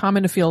think it's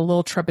common to feel a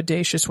little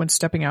trepidatious when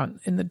stepping out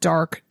in the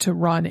dark to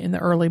run in the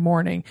early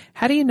morning.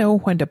 How do you know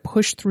when to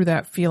push through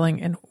that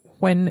feeling and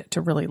when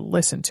to really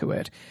listen to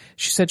it?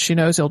 She said she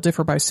knows it'll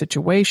differ by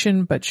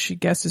situation, but she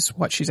guesses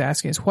what she's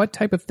asking is what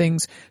type of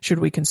things should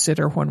we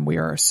consider when we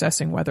are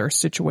assessing whether a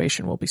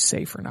situation will be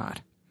safe or not?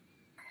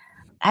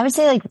 I would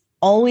say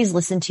always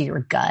listen to your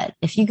gut.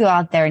 If you go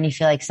out there and you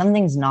feel like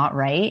something's not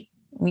right,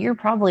 you're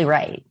probably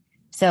right.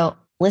 So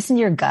listen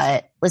to your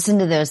gut, listen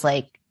to those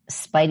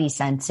spidey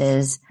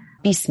senses,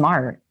 be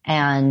smart.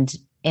 And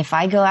if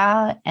I go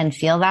out and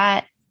feel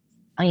that,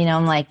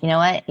 I'm like, you know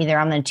what, either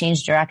I'm going to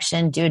change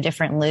direction, do a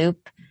different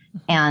loop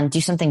and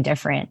do something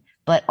different,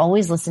 but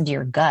always listen to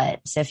your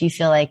gut. So if you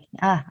feel like,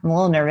 I'm a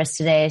little nervous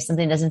today,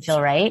 something doesn't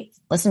feel right,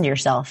 listen to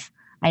yourself.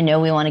 I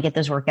know we want to get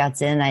those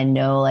workouts in. I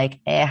know hey,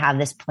 I have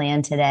this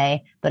plan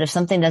today, but if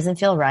something doesn't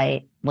feel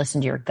right,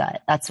 listen to your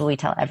gut. That's what we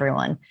tell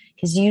everyone,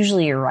 because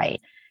usually you're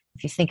right.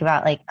 If you think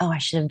about I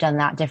should have done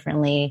that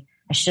differently,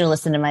 I should have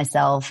listened to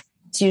myself,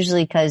 it's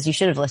usually because you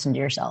should have listened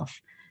to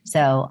yourself.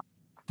 So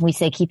we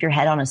say, keep your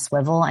head on a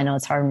swivel. I know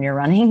it's hard when you're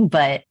running,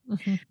 but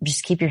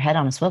just keep your head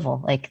on a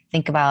swivel.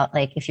 Think about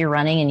if you're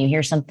running and you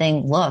hear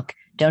something, look,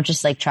 don't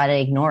just try to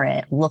ignore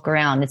it. Look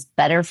around. It's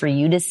better for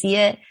you to see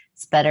it.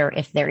 It's better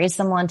if there is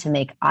someone to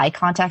make eye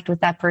contact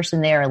with that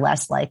person. They are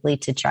less likely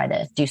to try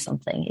to do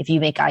something. If you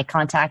make eye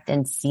contact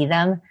and see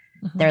them,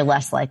 they're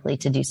less likely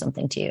to do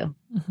something to you.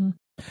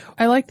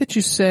 I like that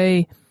you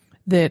say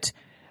that,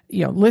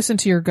 listen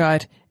to your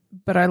gut,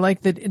 but I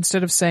like that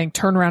instead of saying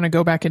turn around and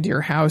go back into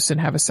your house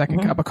and have a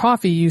second cup of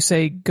coffee, you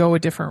say go a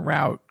different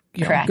route.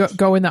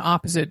 Go in the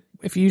opposite.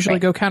 If you usually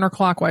go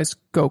counterclockwise,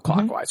 go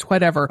clockwise,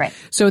 whatever. Right.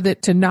 So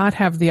that to not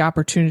have the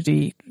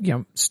opportunity,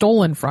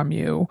 stolen from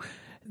you,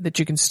 that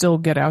you can still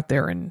get out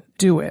there and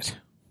do it.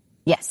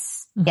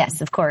 Yes. Mm-hmm.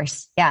 Yes, of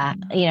course. Yeah.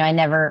 I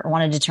never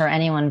want to deter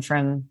anyone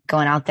from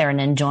going out there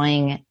and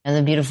enjoying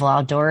the beautiful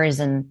outdoors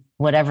and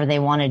whatever they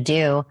want to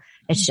do.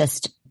 It's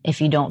just,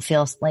 if you don't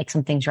feel like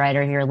something's right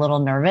or you're a little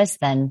nervous,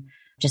 then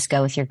just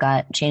go with your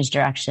gut, change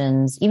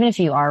directions. Even if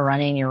you are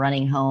running, you're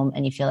running home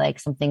and you feel like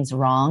something's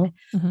wrong,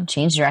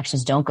 change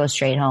directions. Don't go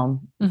straight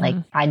home. Like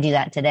I do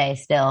that today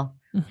still.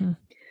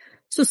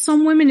 So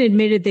some women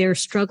admitted they're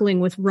struggling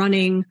with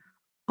running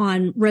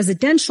on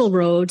residential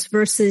roads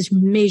versus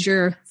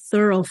major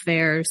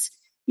thoroughfares,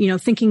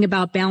 thinking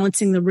about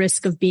balancing the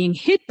risk of being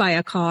hit by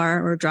a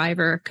car or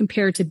driver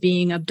compared to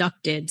being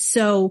abducted.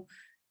 So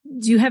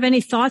do you have any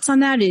thoughts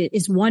on that?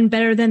 Is one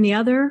better than the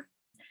other?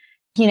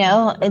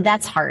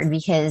 That's hard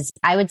because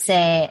I would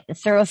say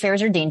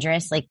thoroughfares are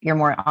dangerous. Like you're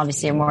more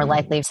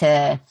likely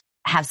to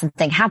have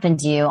something happen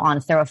to you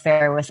on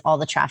thoroughfare with all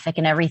the traffic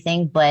and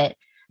everything. But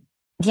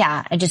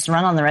yeah, I just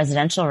run on the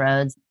residential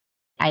roads.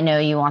 I know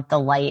you want the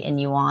light and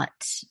you want,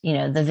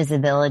 the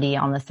visibility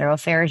on the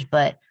thoroughfares,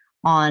 but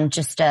on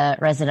just a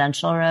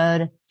residential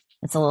road,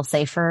 it's a little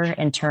safer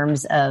in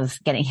terms of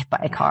getting hit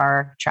by a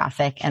car,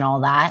 traffic and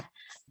all that.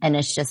 And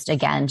it's just,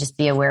 again, just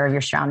be aware of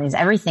your surroundings,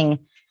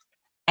 everything.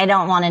 I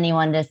don't want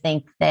anyone to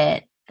think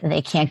that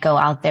they can't go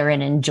out there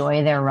and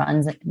enjoy their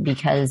runs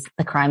because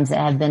the crimes that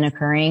have been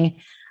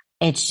occurring.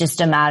 It's just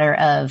a matter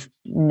of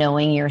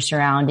knowing your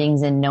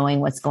surroundings and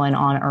knowing what's going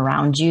on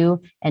around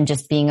you and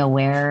just being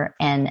aware.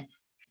 And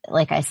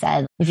like I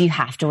said, if you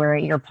have to wear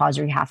earpods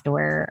or you have to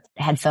wear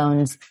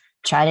headphones,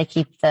 try to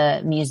keep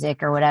the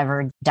music or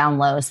whatever down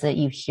low so that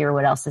you hear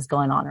what else is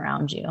going on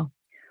around you.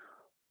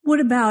 What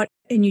about,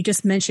 and you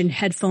just mentioned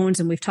headphones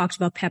and we've talked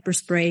about pepper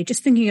spray,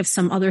 just thinking of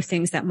some other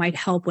things that might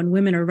help when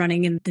women are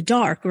running in the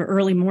dark or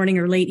early morning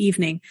or late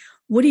evening.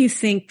 What do you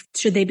think?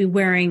 Should they be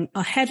wearing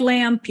a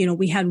headlamp?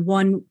 We had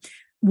one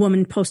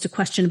woman post a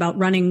question about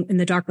running in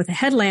the dark with a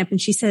headlamp, and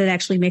she said it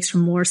actually makes her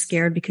more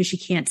scared because she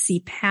can't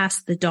see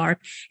past the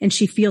dark and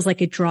she feels like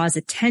it draws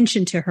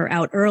attention to her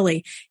out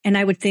early. And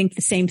I would think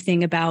the same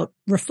thing about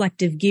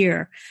reflective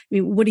gear. I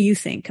mean, what do you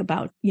think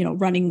about,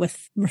 running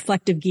with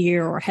reflective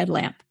gear or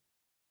headlamp?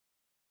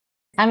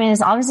 I mean,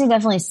 it's obviously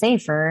definitely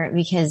safer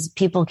because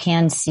people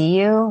can see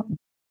you.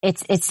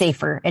 It's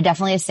safer. It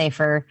definitely is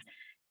safer.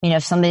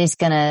 If somebody's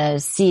going to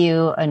see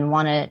you and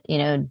want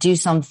to, do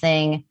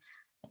something,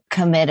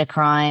 commit a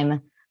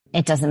crime,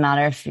 it doesn't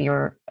matter if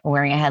you're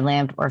wearing a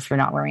headlamp or if you're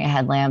not wearing a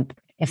headlamp.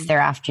 If they're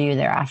after you,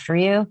 they're after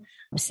you.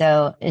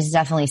 So it's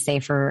definitely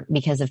safer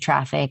because of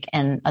traffic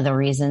and other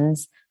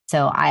reasons.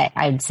 So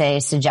I'd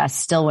suggest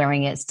still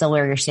wearing it, still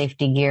wear your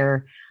safety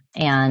gear.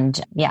 And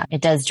yeah,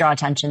 it does draw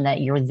attention that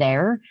you're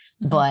there,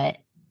 but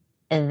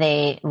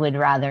they would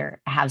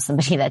rather have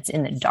somebody that's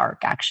in the dark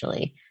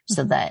actually,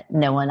 so that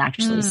no one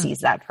actually sees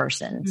that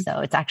person. So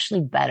it's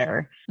actually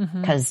better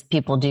because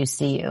people do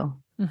see you.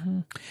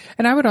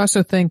 And I would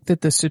also think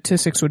that the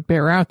statistics would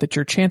bear out that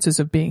your chances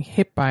of being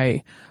hit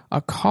by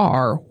a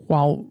car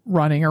while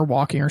running or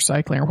walking or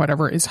cycling or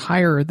whatever is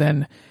higher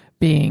than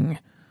being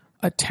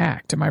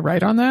attacked. Am I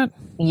right on that?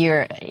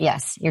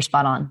 Yes, you're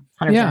spot on.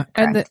 100% yeah.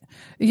 correct.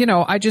 And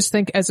I just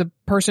think as a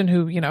person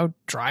who,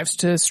 drives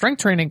to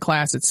strength training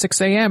class at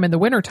 6 a.m. in the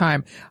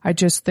wintertime, I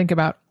just think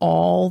about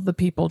all the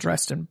people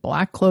dressed in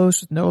black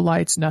clothes with no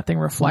lights, nothing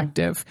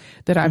reflective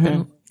that I've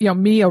been,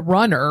 me, a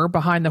runner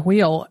behind the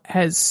wheel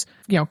has,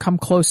 come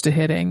close to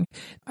hitting.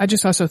 I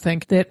just also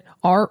think that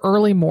our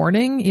early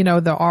morning,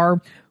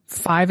 our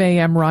 5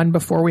 a.m. run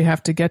before we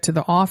have to get to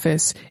the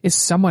office is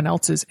someone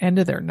else's end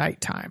of their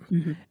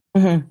nighttime.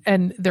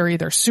 And they're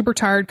either super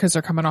tired because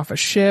they're coming off a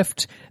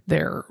shift,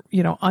 they're,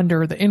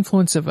 under the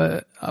influence of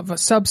a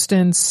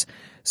substance.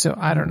 So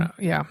I don't know.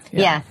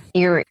 Yeah,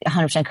 you're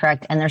 100%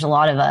 correct. And there's a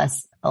lot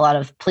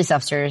of police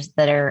officers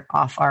that are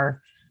off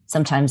our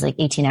sometimes like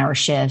 18-hour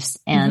shifts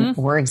and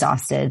we're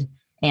exhausted.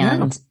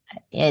 And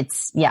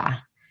it's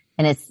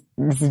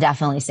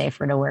definitely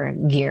safer to wear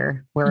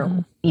gear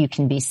where you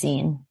can be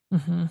seen.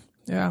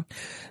 Yeah.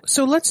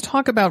 So let's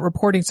talk about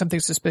reporting something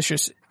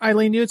suspicious.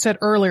 Eileen, you had said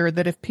earlier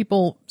that if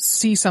people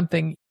see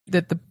something,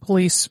 that the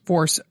police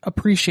force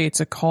appreciates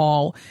a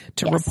call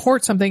to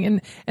report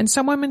something. And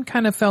some women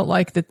kind of felt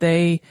like that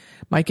they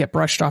might get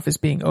brushed off as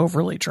being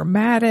overly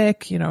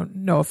dramatic,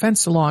 no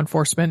offense to law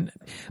enforcement,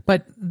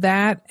 but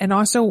that, and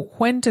also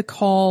when to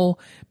call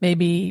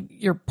maybe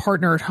your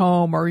partner at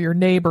home or your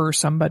neighbor or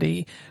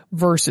somebody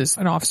versus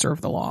an officer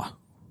of the law.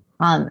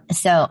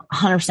 So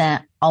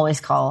 100% always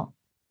call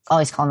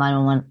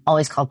 911,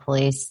 always call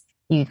police.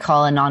 You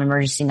call a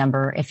non-emergency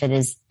number if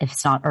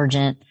it's not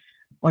urgent,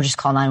 or just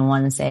call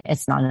 911 and say,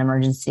 it's not an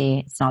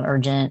emergency. It's not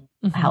urgent.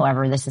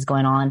 However, this is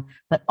going on,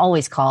 but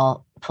always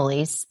call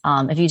police.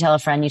 If you tell a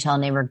friend, you tell a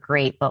neighbor,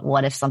 great. But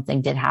what if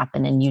something did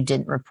happen and you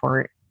didn't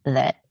report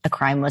that a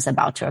crime was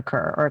about to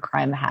occur or a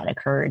crime had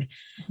occurred?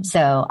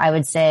 So I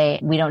would say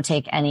we don't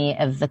take any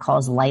of the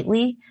calls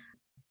lightly.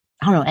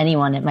 I don't know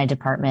anyone at my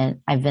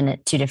department. I've been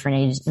at 2 different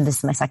agencies. This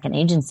is my second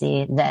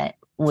agency that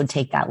would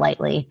take that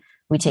lightly.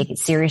 We take it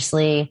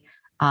seriously.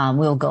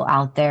 We'll go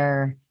out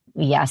there.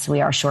 Yes,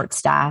 we are short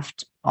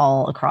staffed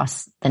all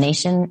across the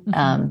nation,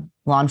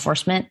 law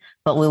enforcement,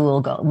 but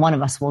one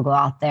of us will go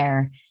out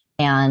there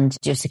and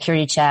do a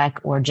security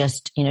check or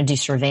just, do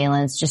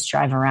surveillance, just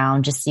drive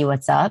around, just see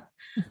what's up.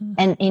 Mm-hmm.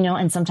 And,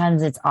 and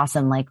sometimes it's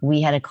awesome. Like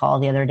we had a call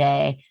the other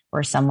day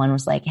where someone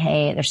was like,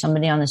 hey, there's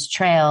somebody on this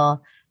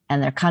trail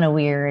and they're kind of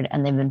weird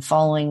and they've been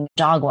following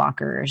dog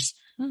walkers.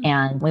 Mm-hmm.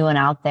 And we went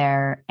out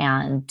there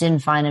and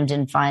didn't find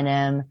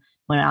him,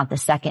 went out the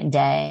second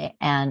day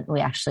and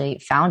we actually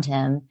found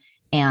him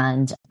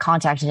and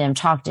contacted him,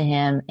 talked to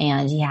him.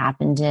 And he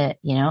happened to,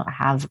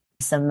 have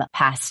some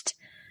past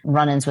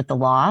run-ins with the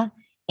law.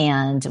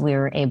 And we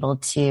were able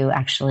to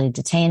actually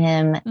detain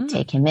him,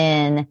 take him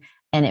in.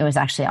 And it was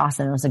actually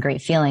awesome. It was a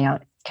great feeling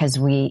because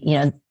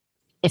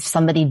if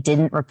somebody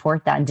didn't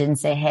report that and didn't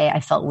say, hey,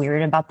 I felt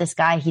weird about this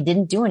guy, he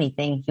didn't do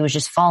anything. He was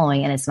just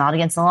following. And it's not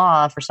against the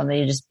law for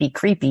somebody to just be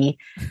creepy.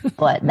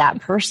 But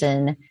that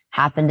person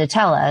happened to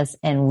tell us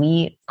and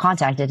we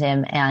contacted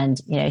him and,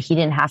 he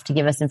didn't have to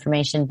give us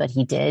information, but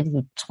he did.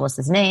 He told us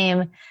his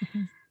name.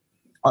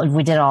 Mm-hmm.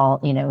 We did all,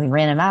 we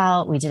ran him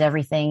out, we did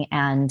everything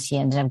and he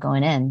ended up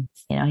going in,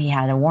 he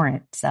had a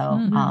warrant. So,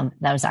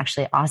 that was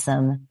actually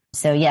awesome.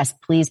 So yes,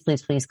 please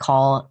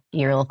call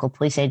your local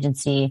police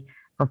agency,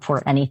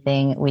 report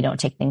anything. We don't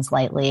take things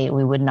lightly.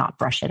 We would not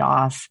brush it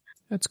off.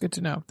 That's good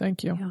to know.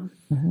 Thank you.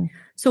 Yeah. Mm-hmm.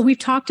 So we've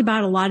talked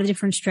about a lot of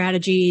different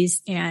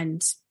strategies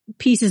and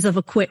pieces of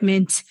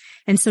equipment.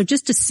 And so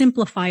just to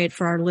simplify it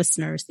for our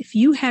listeners, if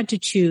you had to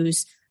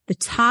choose the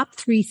top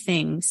 3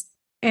 things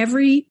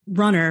every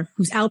runner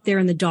who's out there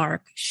in the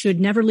dark should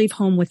never leave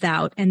home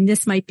without, and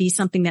this might be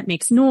something that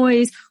makes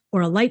noise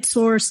or a light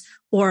source,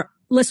 or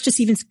let's just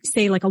even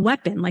say like a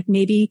weapon, like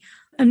maybe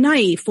a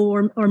knife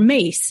or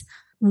mace.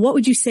 What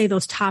would you say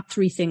those top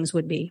 3 things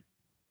would be?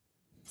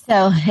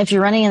 So if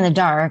you're running in the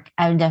dark,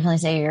 I would definitely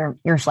say your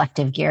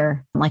reflective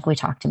gear, like we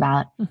talked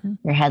about,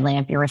 your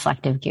headlamp, your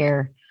reflective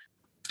gear.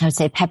 I would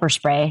say pepper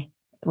spray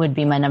would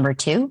be my number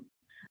 2.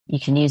 You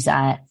can use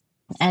that.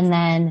 And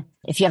then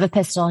if you have a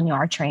pistol and you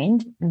are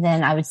trained,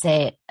 then I would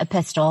say a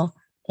pistol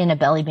in a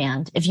belly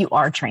band if you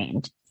are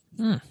trained.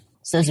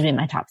 So those would be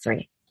my top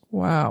 3.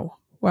 Wow.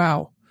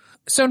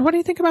 So what do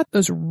you think about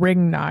those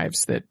ring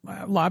knives that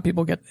a lot of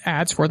people get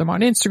ads for them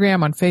on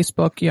Instagram, on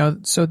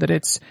Facebook, so that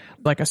it's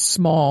like a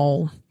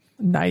small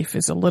knife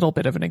is a little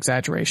bit of an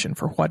exaggeration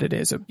for what it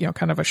is,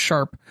 kind of a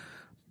sharp,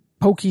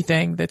 pokey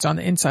thing that's on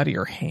the inside of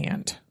your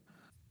hand.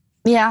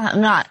 Yeah,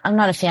 I'm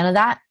not a fan of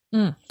that.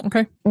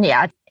 Okay.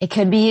 Yeah, it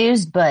could be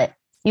used, but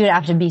you would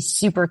have to be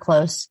super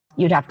close.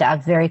 You'd have to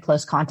have very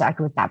close contact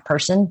with that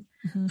person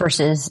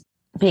versus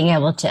being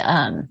able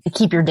to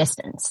keep your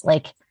distance.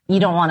 Like you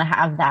don't want to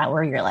have that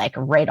where you're like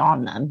right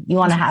on them. You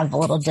want to have a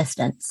little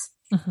distance.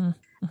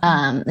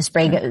 The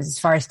spray goes as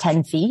far as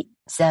 10 feet.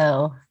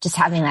 So just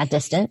having that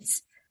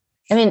distance.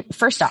 I mean,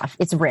 first off,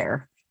 it's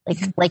rare.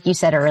 Like you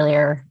said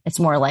earlier, it's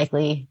more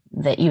likely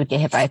that you would get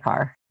hit by a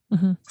car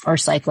or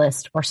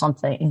cyclist or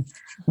something.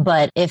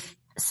 But if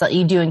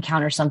you do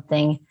encounter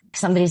something,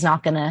 somebody's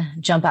not going to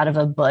jump out of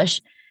a bush.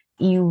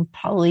 You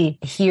probably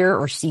hear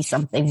or see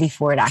something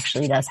before it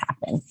actually does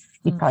happen.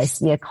 You'd probably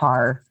see a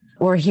car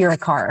or hear a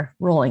car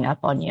rolling up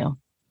on you,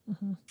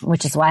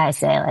 which is why I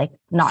say like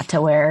not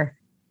to wear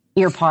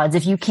ear pods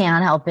if you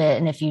can help it.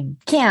 And if you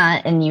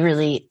can't and you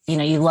really,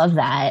 you love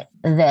that,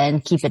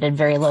 then keep it at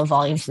very low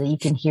volume so that you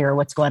can hear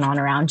what's going on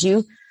around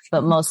you.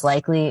 But most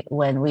likely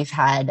when we've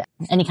had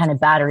any kind of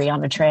battery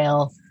on a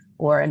trail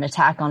or an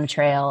attack on a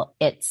trail,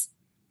 it's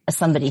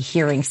somebody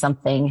hearing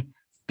something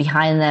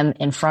behind them,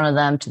 in front of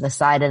them, to the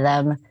side of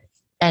them,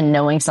 and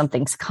knowing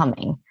something's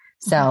coming.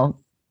 So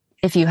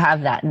if you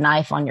have that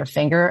knife on your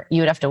finger,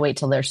 you would have to wait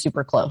till they're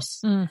super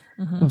close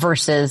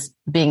versus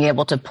being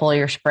able to pull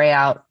your spray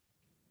out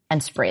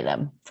and spray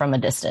them from a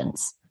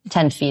distance.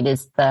 10 feet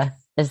is the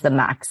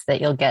max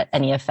that you'll get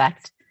any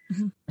effect.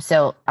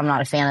 So I'm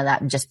not a fan of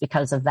that just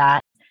because of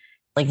that.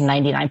 Like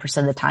 99%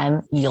 of the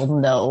time,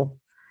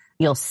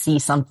 you'll see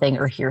something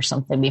or hear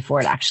something before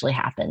it actually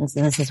happens.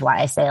 And this is why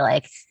I say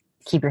like,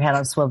 keep your head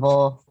on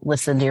swivel,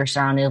 listen to your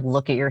surroundings,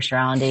 look at your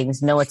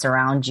surroundings, know what's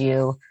around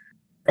you.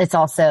 It's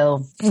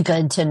also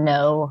good to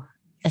know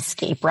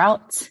escape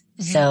routes.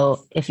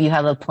 So if you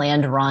have a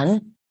planned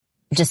run,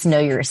 just know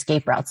your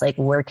escape routes. Like,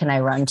 where can I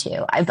run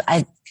to?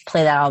 I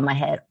play that out in my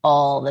head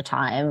all the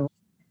time,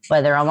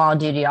 whether I'm on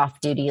duty,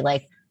 off duty,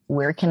 like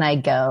where can I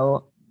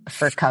go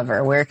for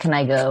cover? Where can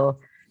I go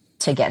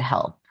to get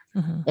help?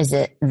 Is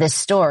it this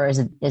store? Is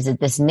it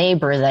this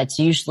neighbor that's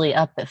usually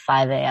up at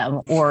 5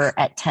 a.m. or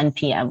at 10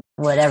 p.m.,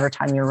 whatever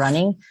time you're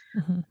running?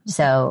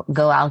 So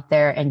go out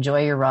there,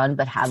 enjoy your run,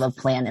 but have a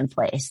plan in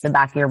place. The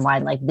back of your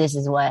mind, like, this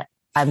is what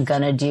I'm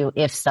going to do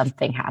if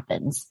something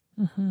happens.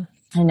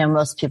 I know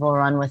most people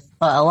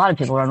a lot of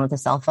people run with a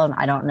cell phone.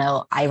 I don't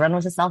know. I run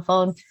with a cell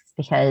phone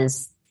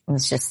because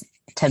it's just,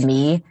 to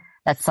me,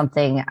 that's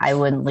something I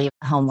wouldn't leave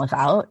home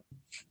without.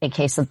 In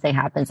case something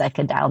happens, I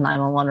could dial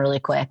 911 really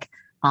quick.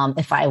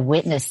 If I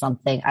witness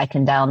something, I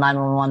can dial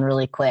 911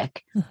 really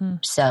quick.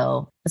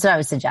 So that's what I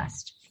would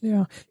suggest.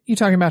 Yeah. You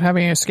talking about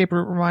having an escape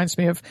route reminds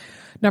me of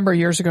a number of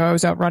years ago, I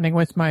was out running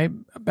with my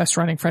best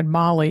running friend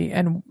Molly,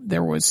 and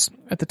there was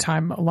at the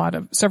time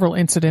several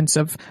incidents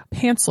of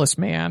pantsless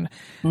man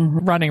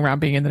running around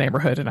being in the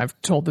neighborhood. And I've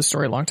told this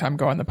story a long time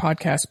ago on the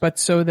podcast, but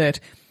so that,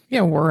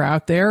 we're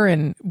out there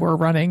and we're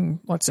running,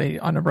 let's say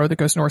on a road that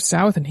goes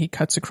north-south, and he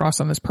cuts across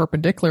on this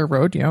perpendicular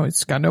road,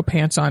 he's got no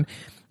pants on,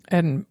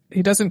 and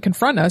he doesn't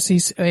confront us.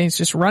 He's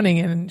just running,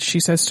 and she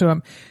says to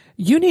him,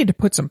 "You need to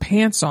put some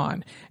pants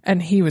on."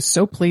 And he was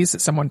so pleased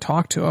that someone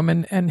talked to him.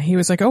 And he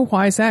was like, "Oh,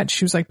 why is that?" And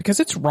she was like, "Because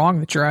it's wrong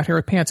that you're out here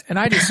with pants." And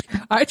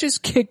I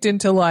just kicked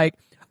into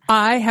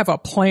I have a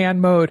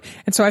plan mode.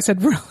 And so I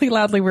said really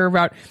loudly, we were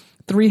about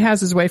 3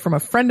 houses away from a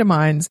friend of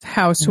mine's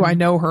house who I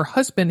know her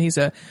husband, he's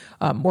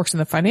works in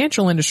the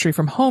financial industry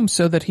from home,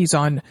 so that he's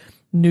on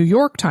New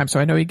York time. So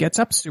I know he gets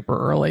up super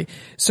early.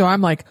 So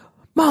I'm like,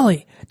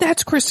 "Molly,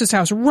 that's Krista's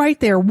house right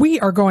there. We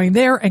are going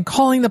there and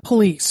calling the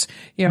police,"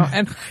 and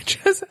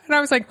I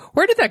was like,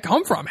 where did that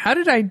come from? How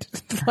did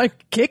I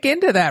kick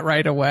into that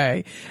right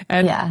away?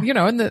 And,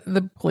 and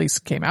the police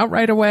came out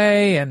right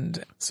away.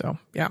 And so,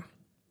 yeah.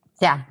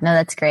 Yeah. No,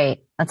 that's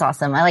great. That's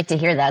awesome. I like to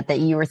hear that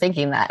you were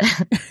thinking that.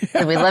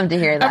 We'd love to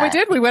hear that. And we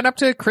did. We went up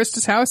to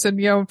Krista's house and,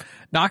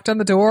 knocked on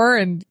the door,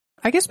 and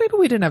I guess maybe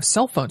we didn't have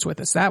cell phones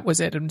with us. That was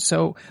it. And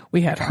so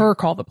we had her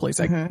call the police.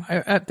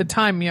 At the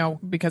time,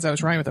 because I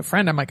was riding with a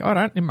friend, I'm like, oh, I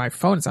don't need my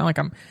phone. It's not like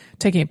I'm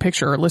taking a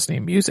picture or listening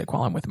to music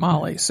while I'm with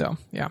Molly. So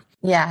yeah.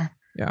 Yeah.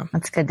 Yeah.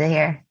 That's good to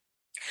hear.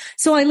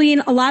 So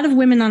Eileen, a lot of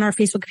women on our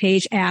Facebook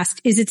page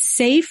asked, is it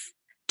safe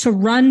to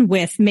run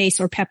with mace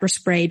or pepper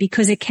spray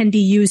because it can be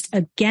used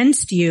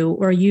against you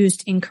or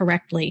used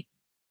incorrectly?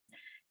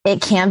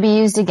 It can be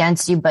used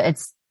against you, but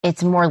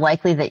it's more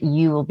likely that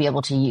you will be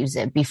able to use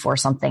it before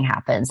something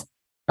happens.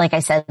 Like I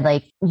said,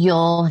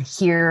 you'll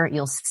hear,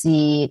 you'll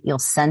see, you'll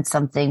sense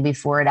something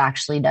before it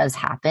actually does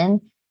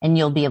happen, and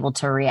you'll be able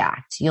to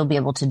react. You'll be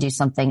able to do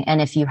something.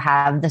 And if you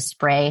have the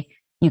spray,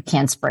 you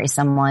can spray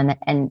someone,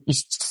 and you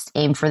just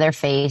aim for their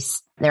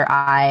face, their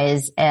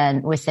eyes,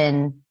 and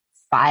within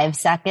 5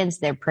 seconds,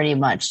 they're pretty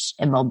much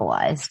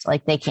immobilized.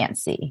 They can't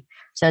see.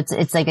 So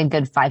it's like a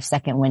good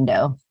 5-second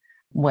window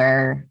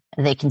where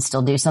they can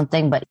still do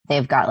something, but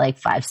they've got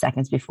 5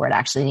 seconds before it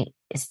actually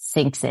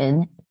sinks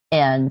in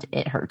and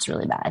it hurts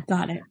really bad.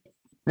 Got it.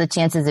 The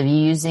chances of you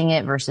using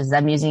it versus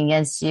them using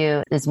against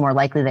you is more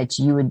likely that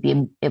you would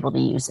be able to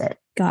use it.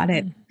 Got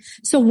it.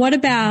 So what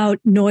about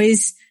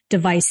noise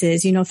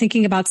devices?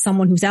 Thinking about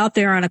someone who's out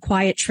there on a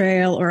quiet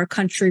trail or a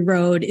country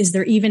road, is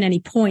there even any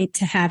point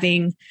to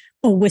having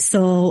a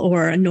whistle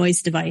or a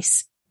noise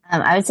device?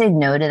 I would say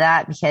no to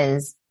that,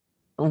 because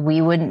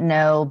we wouldn't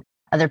know.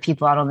 Other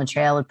people out on the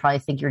trail would probably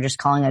think you're just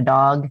calling a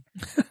dog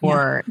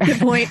or good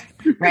point.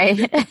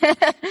 Right?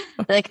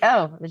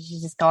 Oh,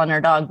 she's just calling her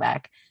dog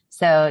back.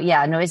 So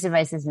yeah, noise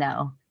devices,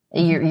 no.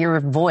 Your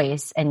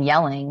voice and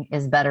yelling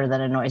is better than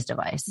a noise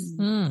device.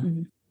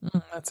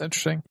 That's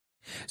interesting.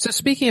 So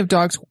speaking of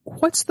dogs,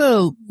 what's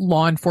the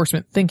law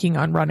enforcement thinking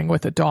on running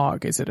with a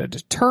dog? Is it a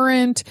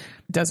deterrent?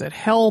 Does it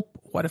help?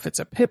 What if it's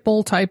a pit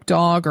bull type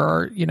dog,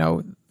 or,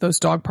 those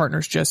dog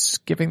partners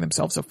just giving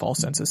themselves a false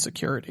sense of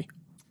security?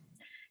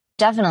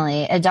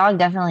 Definitely. A dog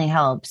definitely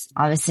helps.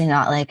 Obviously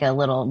not like a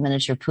little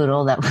miniature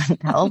poodle that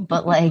wouldn't help,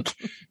 but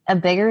a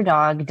bigger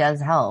dog does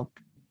help.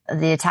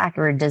 The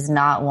attacker does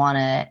not want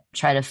to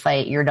try to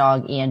fight your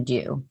dog and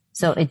you.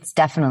 So it's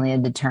definitely a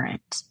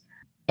deterrent.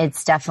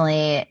 It's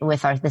definitely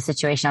with the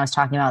situation I was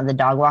talking about, the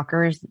dog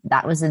walkers,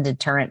 that was a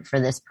deterrent for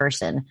this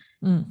person.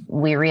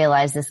 We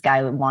realized this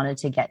guy wanted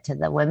to get to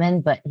the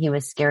women, but he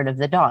was scared of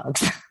the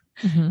dogs.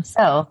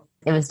 So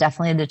it was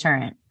definitely a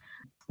deterrent,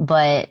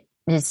 but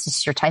it's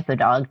just your type of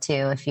dog too.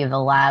 If you have a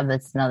lab,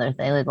 that's another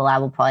thing. The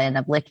lab will probably end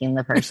up licking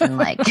the person.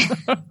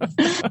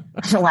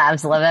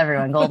 Labs love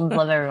everyone. Goldens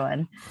love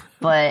everyone.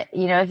 But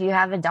if you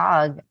have a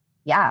dog,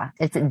 yeah,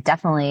 it's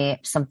definitely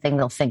something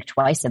they'll think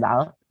twice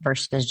about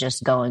versus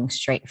just going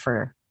straight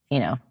for,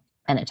 an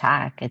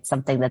attack. It's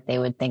something that they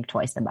would think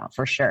twice about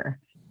for sure.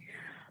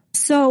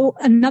 So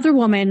another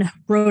woman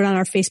wrote on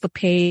our Facebook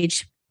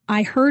page,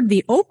 I heard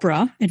the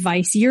Oprah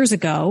advice years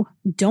ago,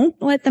 don't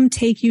let them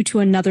take you to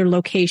another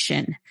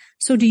location.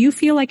 So do you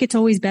feel like it's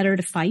always better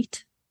to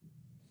fight?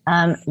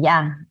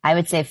 Yeah, I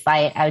would say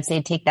fight. I would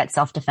say take that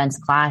self-defense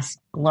class,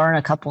 learn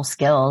a couple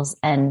skills,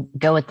 and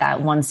go with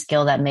that one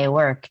skill that may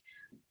work.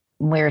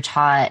 We're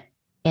taught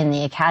in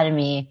the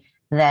academy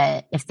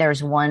that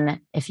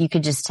if you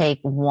could just take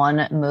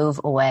one move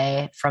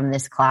away from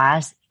this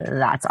class,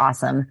 that's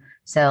awesome.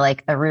 So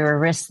a rear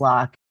wrist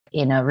lock,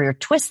 a rear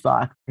twist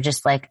lock,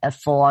 just a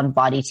full on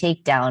body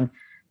takedown.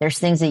 There's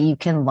things that you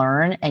can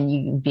learn and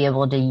you can be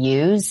able to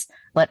use,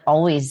 but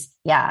always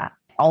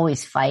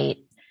fight.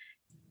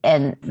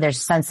 And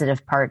there's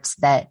sensitive parts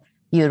that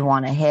you would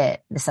want to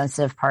hit. The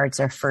sensitive parts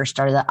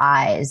are the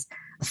eyes.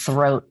 The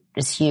throat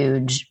is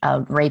huge.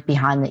 Right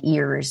behind the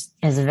ears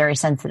is a very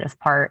sensitive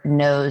part.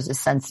 Nose is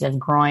sensitive.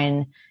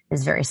 Groin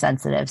is very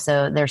sensitive.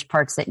 So there's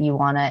parts that you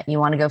want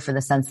to go for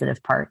the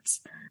sensitive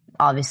parts.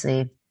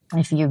 Obviously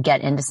if you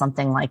get into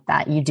something like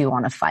that, you do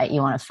want to fight.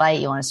 You want to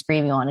fight, you want to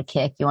scream, you want to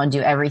kick, you want to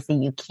do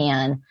everything you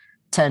can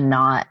to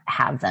not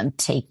have them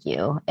take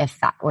you if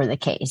that were the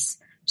case.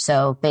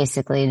 So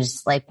basically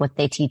just like what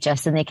they teach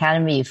us in the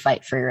academy, you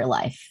fight for your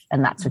life,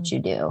 and that's what you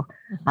do.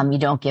 You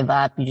don't give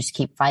up. You just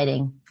keep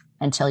fighting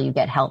until you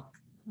get help.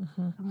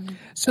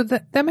 So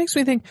that makes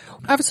me think,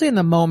 obviously in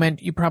the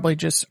moment, you probably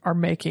just are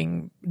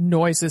making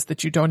noises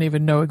that you don't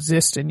even know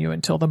exist in you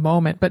until the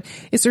moment. But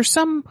is there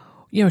some,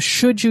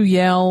 should you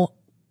yell,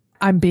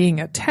 I'm being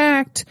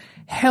attacked,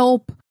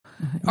 help?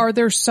 Are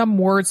there some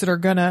words that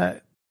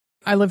are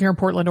I live here in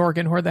Portland,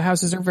 Oregon, where the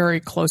houses are very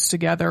close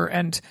together.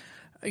 And,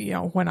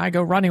 when I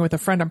go running with a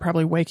friend, I'm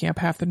probably waking up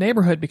half the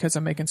neighborhood because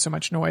I'm making so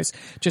much noise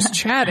just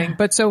chatting.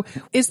 But so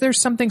is there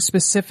something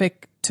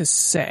specific to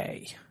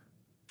say?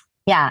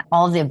 Yeah,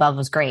 all of the above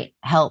was great.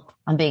 Help,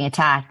 I'm being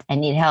attacked. I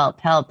need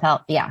help, help,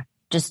 help. Yeah,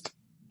 just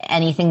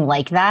anything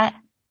like that,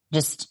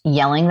 just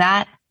yelling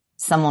that,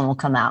 someone will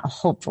come out.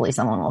 Hopefully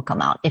someone will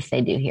come out if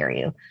they do hear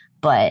you.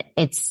 But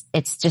it's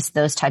just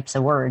those types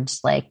of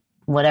words, like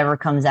whatever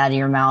comes out of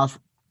your mouth,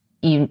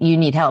 you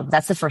need help.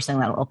 That's the first thing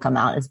that will come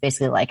out, is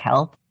basically like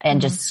help,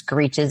 and just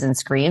screeches and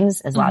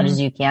screams as loud as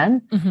you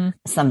can.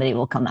 Somebody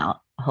will come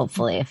out.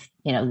 Hopefully, if,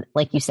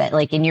 like you said,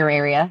 like in your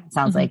area, it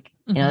sounds like,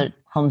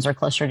 homes are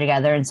closer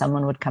together and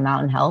someone would come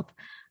out and help.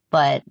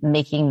 But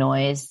making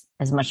noise,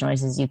 as much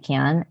noise as you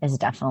can, is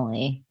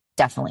definitely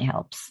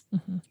helps.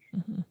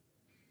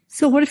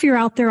 So what if you're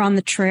out there on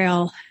the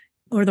trail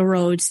or the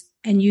roads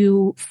and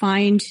you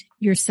find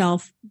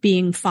yourself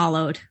being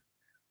followed?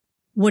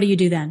 What do you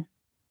do then?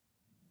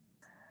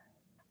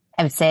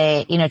 I would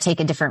say, take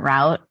a different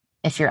route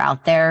if you're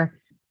out there.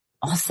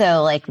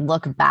 Also, like,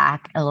 look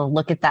back,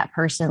 look at that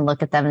person,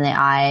 look at them in the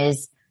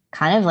eyes,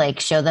 kind of like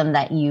show them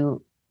that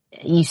you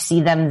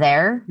see them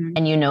there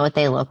and you know what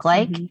they look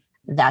like.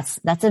 That's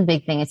a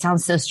big thing. It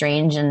sounds so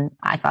strange, and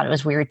I thought it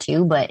was weird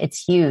too, but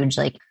it's huge.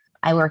 Like,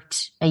 I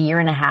worked a year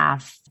and a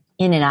half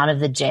in and out of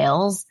the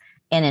jails,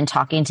 and in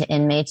talking to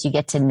inmates, you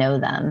get to know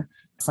them.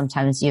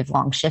 Sometimes you have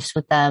long shifts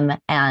with them,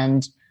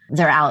 and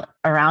they're out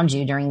around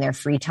you during their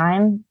free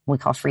time. We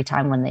call free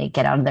time when they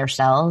get out of their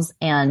cells.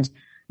 And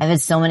I've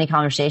had so many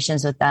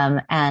conversations with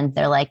them, and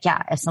they're like,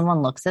 yeah, if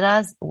someone looks at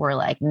us, we're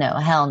like, no,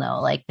 hell no.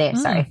 Like they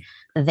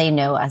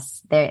know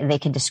us. They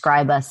can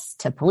describe us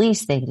to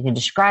police. They can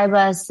describe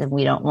us, and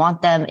we don't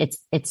want them.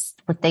 It's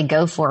what they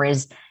go for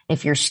is,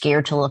 if you're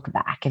scared to look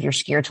back, if you're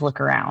scared to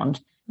look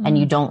around and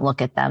you don't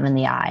look at them in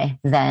the eye,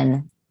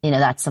 then,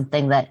 that's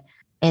something that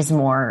is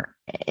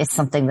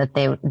something that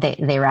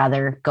they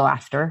rather go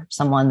after,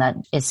 someone that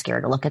is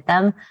scared to look at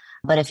them.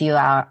 But if you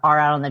are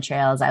out on the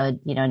trails, I would,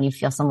 and you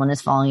feel someone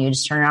is following you,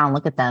 just turn around and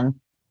look at them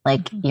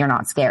like you're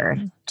not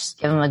scared. Just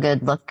give them a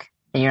good look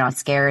and you're not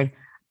scared.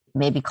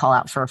 Maybe call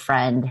out for a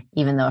friend,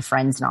 even though a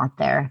friend's not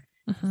there.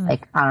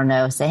 Like, I don't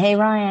know, say, hey,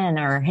 Ryan,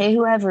 or hey,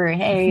 whoever,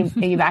 hey,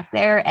 are you back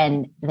there?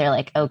 And they're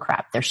like, oh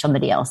crap, there's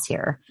somebody else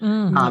here.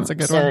 That's a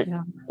good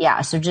one.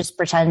 Yeah. So just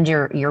pretend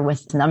you're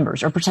with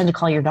numbers, or pretend to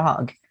call your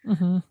dog.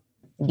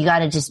 You got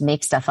to just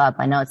make stuff up.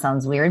 I know it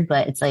sounds weird,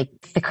 but it's like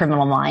the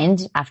criminal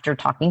mind, after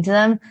talking to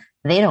them,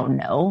 they don't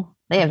know.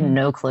 They have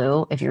no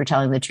clue if you're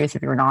telling the truth,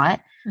 if you're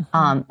not.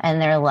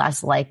 And they're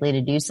less likely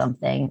to do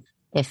something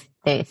if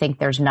they think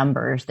there's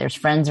numbers, there's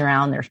friends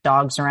around, there's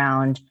dogs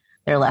around.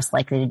 They're less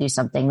likely to do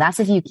something.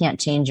 That's if you can't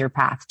change your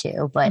path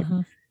too. But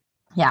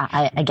yeah,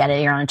 I get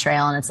it. You're on a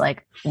trail and it's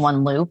like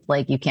one loop,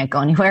 like you can't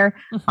go anywhere.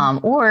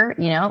 Or,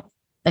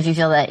 if you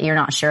feel that you're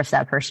not sure if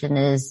that person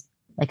is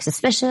like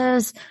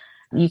suspicious,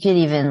 you could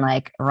even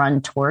like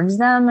run towards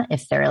them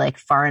if they're like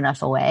far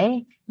enough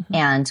away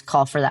and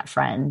call for that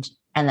friend,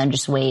 and then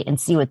just wait and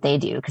see what they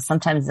do. Cause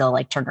sometimes they'll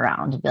like turn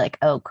around and be like,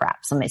 oh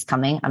crap, somebody's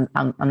coming.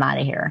 I'm out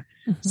of here.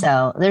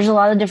 So there's a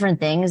lot of different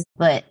things,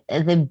 but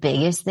the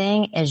biggest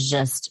thing is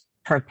just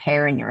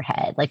prepare in your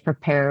head. Like,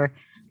 prepare,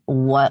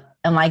 what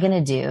am I going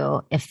to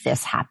do if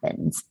this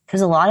happens?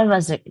 Cause a lot of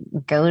us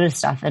go to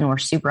stuff and we're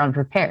super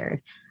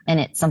unprepared. And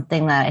it's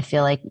something that I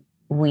feel like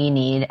we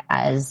need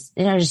as,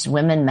 just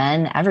women,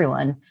 men,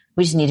 everyone,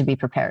 we just need to be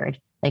prepared.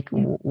 Like,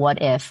 what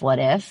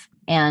if,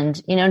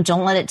 and,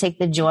 don't let it take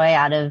the joy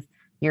out of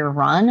your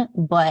run,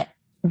 but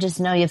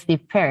just know you have to be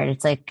prepared.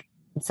 It's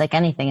like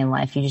anything in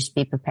life. You just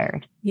be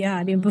prepared. Yeah.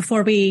 I mean,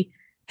 before we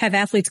have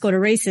athletes go to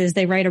races,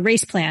 they write a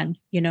race plan,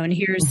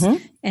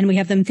 and and we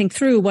have them think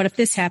through, what if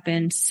this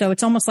happens? So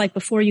it's almost like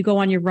before you go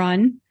on your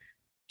run,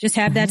 just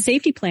have that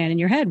safety plan in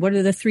your head. What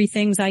are the 3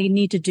 things I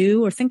need to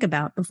do or think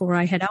about before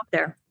I head out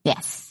there?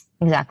 Yes,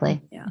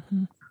 exactly. Yeah.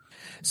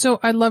 So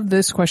I love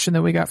this question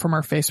that we got from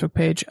our Facebook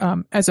page.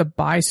 As a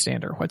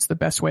bystander, what's the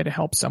best way to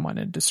help someone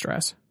in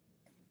distress?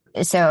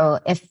 So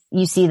if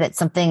you see that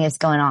something is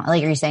going on,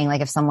 like you're saying,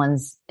 like if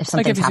something's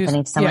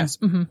happening to someone. Yes.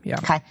 Yeah.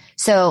 Okay.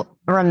 So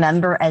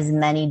remember as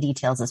many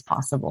details as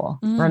possible.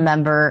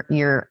 Remember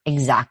your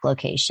exact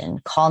location.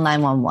 Call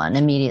 911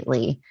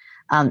 immediately.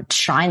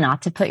 Try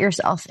not to put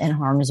yourself in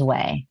harm's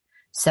way.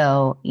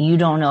 So you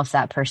don't know if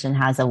that person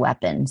has a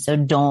weapon. So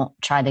don't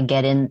try to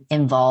get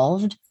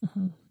involved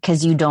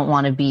because you don't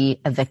want to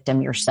be a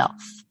victim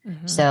yourself.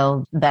 Mm-hmm.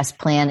 So best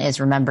plan is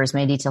remember as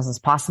many details as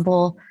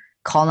possible,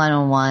 call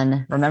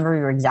 911, remember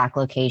your exact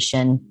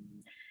location.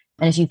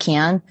 And if you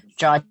can,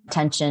 draw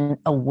attention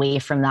away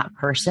from that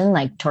person,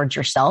 like towards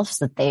yourself,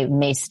 so that they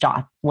may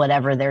stop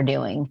whatever they're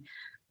doing.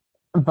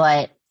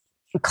 But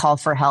call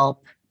for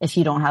help. If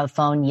you don't have a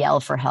phone, yell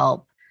for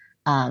help.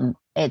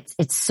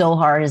 It's so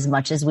hard. As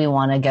much as we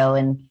want to go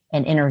and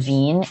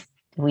intervene,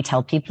 we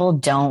tell people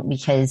don't,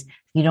 because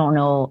you don't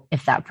know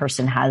if that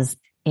person has,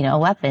 a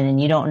weapon,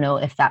 and you don't know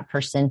if that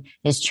person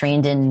is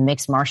trained in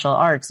mixed martial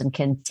arts and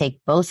can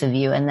take both of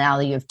you. And now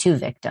you have two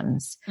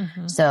victims.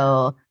 Mm-hmm.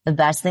 So the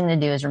best thing to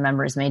do is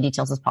remember as many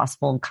details as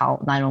possible.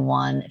 Call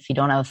 911. If you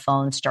don't have a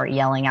phone, start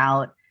yelling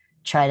out,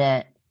 try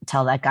to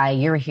tell that guy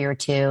you're here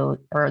too,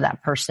 or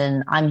that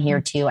person, I'm here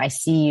too. I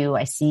see you.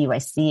 I see you. I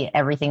see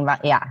everything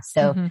about, yeah.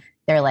 So mm-hmm.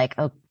 they're like,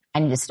 oh, I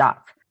need to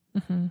stop.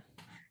 Mm-hmm.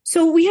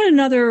 So we had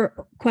another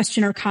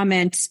question or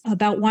comment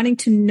about wanting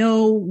to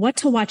know what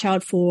to watch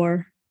out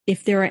for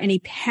if there are any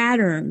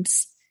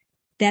patterns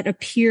that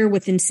appear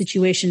within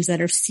situations that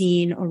are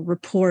seen or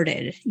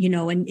reported,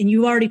 and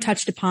you already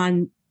touched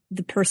upon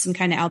the person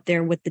kind of out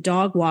there with the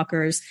dog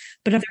walkers,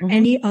 but are there mm-hmm.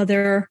 any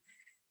other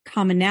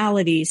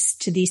commonalities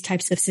to these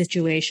types of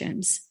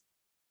situations?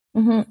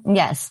 Mm-hmm.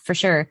 Yes, for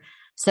sure.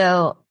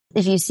 So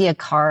if you see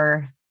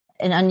an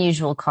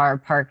unusual car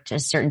parked at a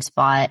certain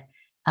spot,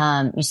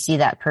 you see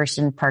that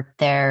person parked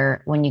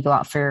there when you go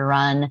out for your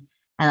run,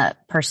 and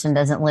that person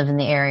doesn't live in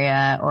the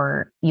area,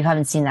 or you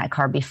haven't seen that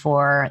car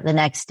before, the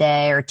next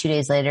day or 2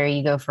 days later,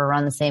 you go for a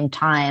run the same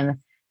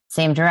time,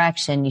 same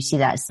direction, you see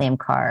that same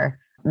car.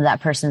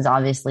 That person's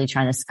obviously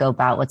trying to scope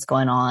out what's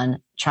going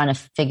on, trying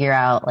to figure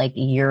out like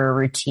your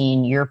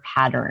routine, your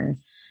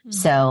pattern. Mm-hmm.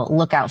 So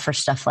look out for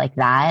stuff like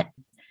that.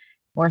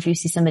 Or if you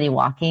see somebody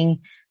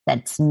walking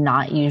that's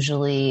not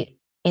usually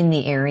in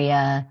the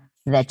area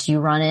that you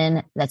run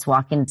in, that's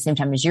walking at the same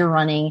time as you're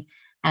running,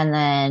 and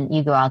then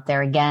you go out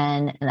there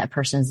again and that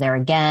person's there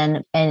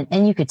again,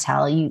 and you could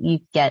tell, you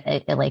get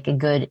a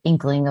good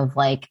inkling of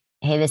like,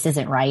 hey, this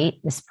isn't right.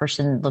 This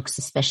person looks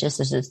suspicious.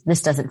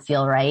 This doesn't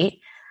feel right.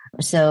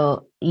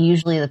 So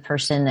usually the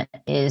person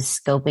is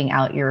scoping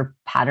out your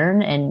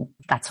pattern, and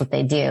that's what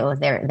they do.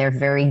 They're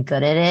very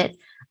good at it.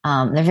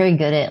 They're very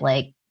good at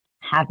like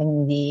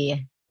having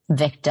the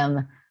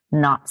victim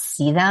not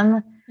see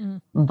them.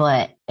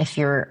 But if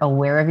you're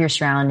aware of your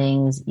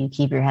surroundings, you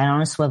keep your head on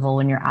a swivel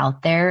when you're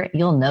out there,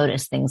 you'll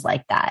notice things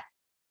like that.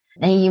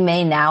 And you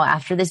may now,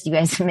 after this, you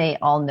guys may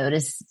all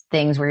notice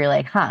things where you're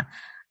like,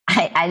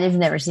 I've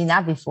never seen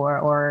that before.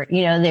 Or,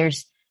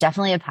 there's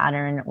definitely a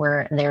pattern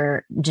where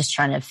they're just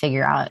trying to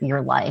figure out your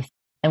life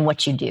and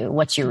what you do.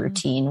 What's your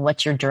routine?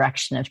 What's your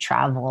direction of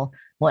travel?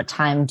 What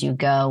time do you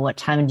go? What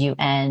time do you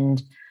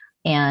end?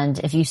 And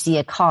if you see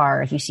a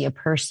car, if you see a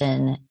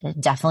person,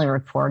 definitely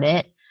report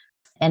it.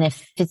 And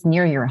if it's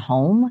near your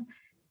home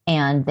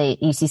and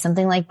you see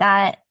something like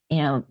that,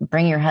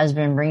 bring your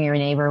husband, bring your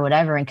neighbor,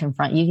 whatever, and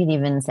confront. You could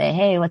even say,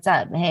 hey, what's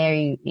up?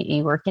 Hey, are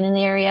you working in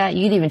the area?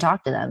 You could even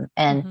talk to them.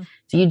 And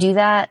if you do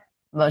that,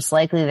 most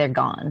likely they're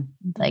gone.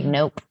 Like,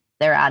 nope,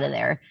 they're out of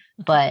there.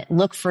 But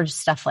look for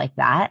stuff like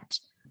that.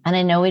 And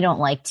I know we don't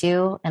like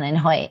to, and I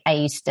know I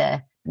used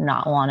to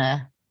not want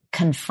to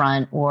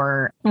confront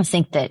or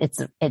think that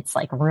it's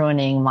like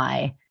ruining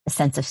my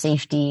sense of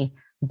safety,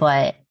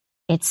 but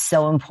it's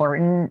so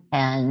important.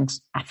 And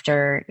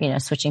after,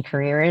 switching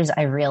careers,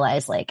 I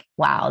realized like,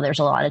 wow, there's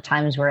a lot of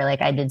times where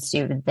like I did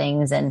stupid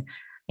things, and,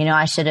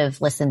 I should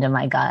have listened to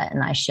my gut,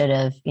 and I should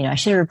have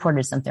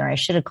reported something, or I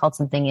should have called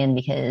something in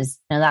because,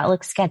 that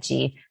looks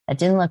sketchy. That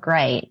didn't look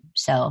right.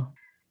 So,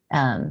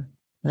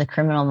 the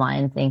criminal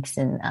mind thinks,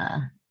 and,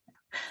 a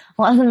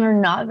lot of them are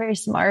not very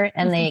smart,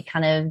 and they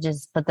kind of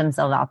just put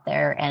themselves out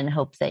there and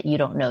hope that you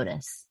don't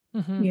notice.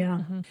 Mm-hmm. Yeah.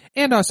 Mm-hmm.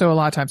 And also a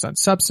lot of times on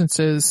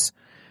substances.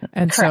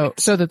 And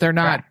Correct. so that they're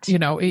not, Correct.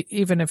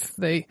 Even if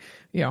they,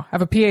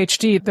 have a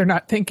PhD, they're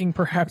not thinking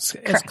perhaps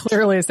Correct. as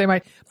clearly as they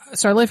might.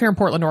 So I live here in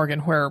Portland,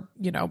 Oregon, where,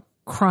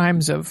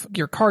 crimes of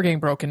your car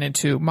getting broken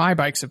into, my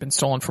bikes have been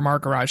stolen from our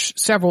garage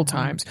several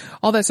times,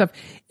 all that stuff.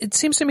 It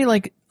seems to me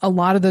like a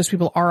lot of those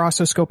people are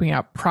also scoping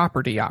out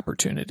property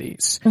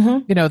opportunities.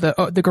 Mm-hmm.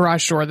 The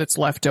garage door that's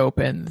left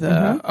open,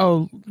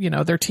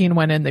 their teen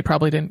went in, they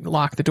probably didn't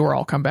lock the door.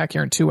 I'll come back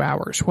here in 2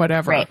 hours,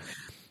 whatever.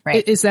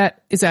 Right. Is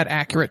that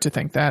accurate to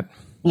think that?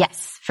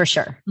 Yes, for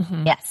sure.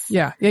 Mm-hmm. Yes.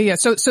 Yeah.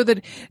 So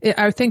that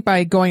I think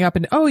by going up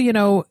and,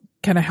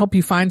 can I help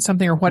you find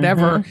something or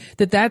whatever,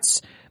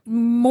 that's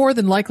more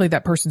than likely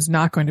that person's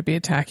not going to be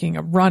attacking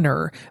a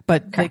runner,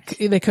 but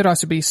they could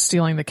also be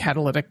stealing the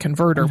catalytic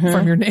converter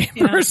from your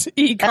neighbor's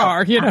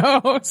e-car,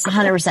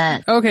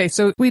 100%. Okay.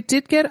 So we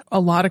did get a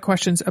lot of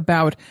questions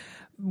about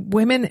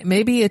women.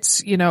 Maybe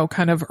it's,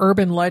 kind of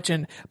urban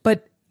legend,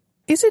 but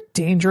is it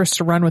dangerous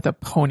to run with a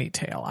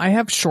ponytail? I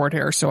have short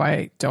hair, so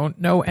I don't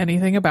know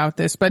anything about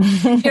this, but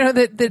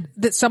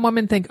that some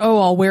women think,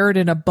 I'll wear it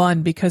in a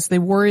bun because they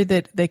worry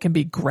that they can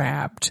be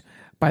grabbed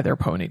by their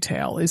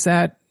ponytail. Is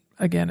that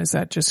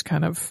just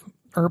kind of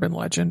urban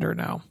legend or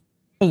no?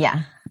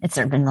 Yeah, it's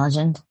urban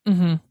legend.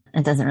 Mm-hmm.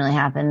 it doesn't really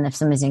happen. If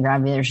somebody's going to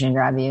grab you, they're just going to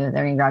grab you.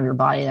 They're going to grab your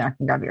body. They're not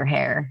going to grab your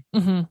hair.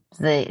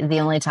 Mm-hmm. The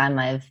only time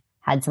I've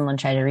had someone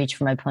try to reach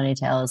for my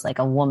ponytail is like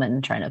a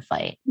woman trying to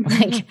fight.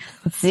 Like,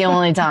 it's the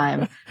only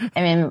time.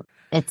 I mean,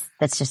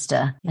 that's just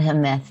a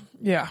myth.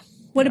 Yeah.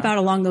 What about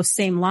along those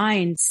same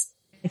lines?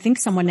 I think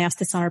someone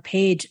asked us on our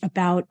page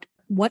about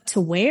what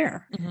to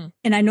wear. Mm-hmm.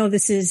 And I know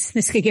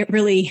this could get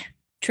really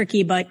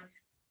tricky, but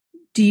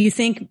do you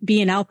think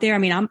being out there, I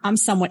mean, I'm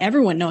somewhat,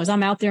 everyone knows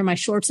I'm out there in my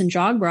shorts and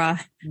jog bra,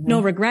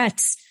 no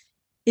regrets.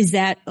 Is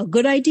that a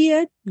good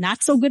idea?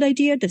 Not so good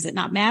idea? Does it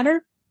not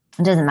matter?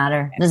 It doesn't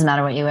matter. It doesn't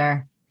matter what you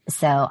wear.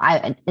 So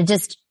it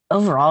just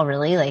overall,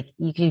 really, like,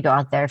 you could go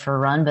out there for a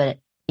run, but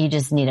you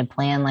just need a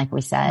plan. Like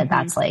we said,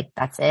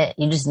 that's it.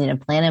 You just need a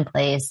plan in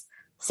place.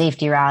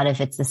 Safety route.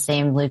 If it's the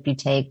same loop you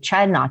take,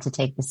 try not to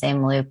take the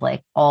same loop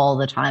like all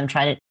the time.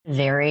 Try to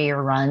vary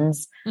your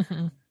runs.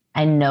 Mm-hmm.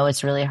 I know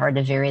it's really hard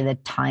to vary the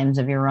times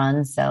of your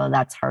runs, so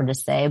that's hard to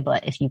say,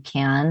 but if you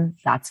can,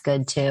 that's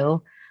good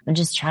too. But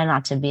just try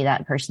not to be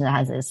that person that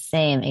has the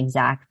same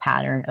exact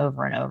pattern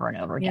over and over and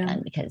over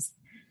again, because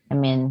I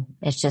mean,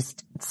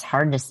 it's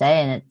hard to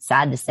say and it's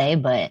sad to say,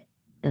 but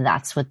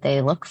that's what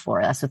they look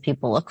for. That's what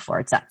people look for.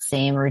 It's that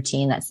same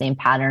routine, that same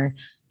pattern,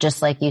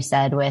 just like you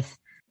said with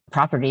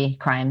property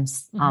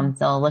crimes. Mm-hmm.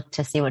 They'll look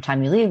to see what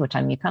time you leave, what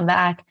time you come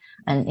back.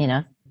 And, you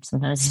know,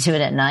 sometimes you do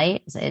it at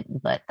night,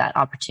 but that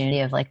opportunity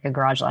of like a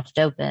garage left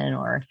open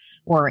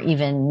or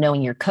even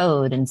knowing your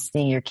code and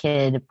seeing your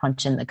kid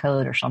punch in the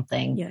code or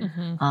something. Yeah.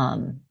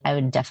 Mm-hmm. I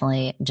would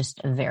definitely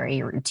just vary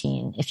your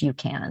routine if you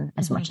can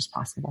as much as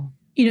possible.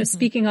 You know,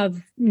 speaking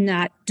of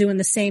not doing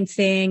the same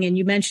thing, and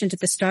you mentioned at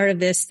the start of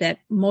this that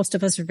most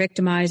of us are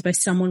victimized by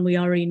someone we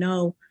already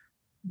know.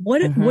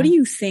 What do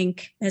you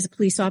think as a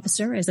police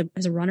officer, as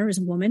a runner, as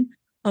a woman,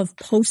 of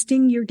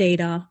posting your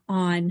data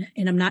on,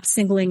 and I'm not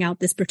singling out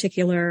this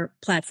particular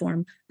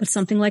platform, but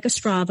something like a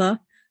Strava,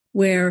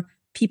 where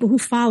people who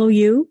follow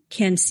you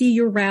can see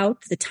your route,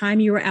 the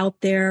time you were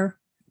out there?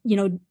 You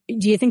know,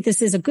 do you think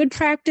this is a good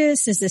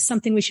practice? Is this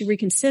something we should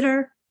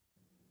reconsider?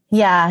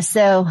 Yeah.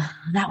 So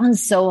that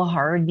one's so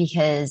hard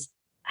because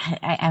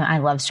I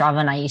love Strava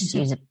and I used to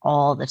use it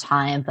all the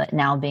time, but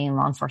now being in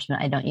law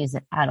enforcement, I don't use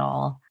it at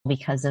all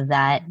because of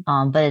that.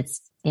 But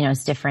it's, you know,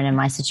 it's different in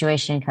my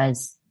situation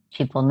because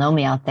people know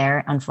me out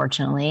there,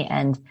 unfortunately,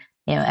 and,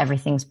 you know,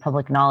 everything's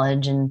public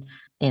knowledge and,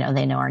 you know,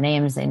 they know our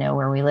names, they know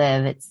where we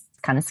live. It's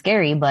kind of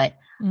scary, but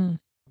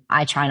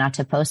I try not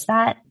to post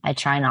that. I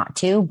try not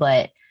to,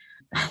 but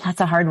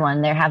that's a hard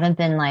one. There haven't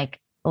been like,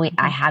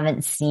 I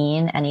haven't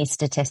seen any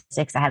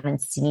statistics. I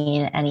haven't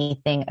seen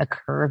anything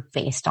occur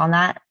based on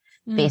that,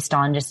 based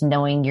on just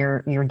knowing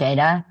your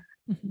data.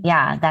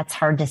 Yeah, that's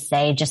hard to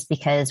say just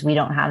because we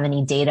don't have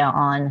any data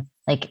on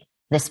like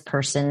this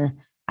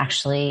person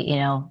actually, you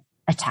know,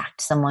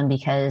 attacked someone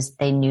because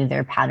they knew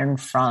their pattern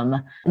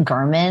from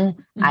Garmin.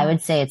 I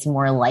would say it's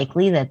more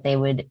likely that they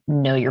would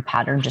know your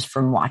pattern just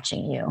from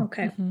watching you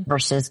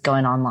versus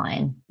going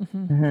online.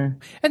 And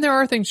there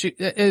are things,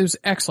 it was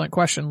an excellent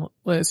question,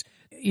 Liz,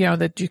 you know,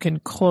 that you can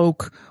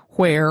cloak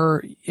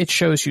where it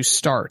shows you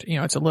start. You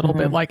know, it's a little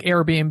bit like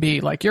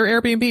Airbnb, like your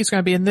Airbnb is going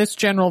to be in this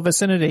general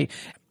vicinity.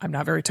 I'm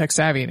not very tech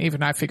savvy, and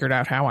even I figured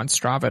out how on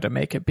Strava to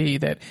make it be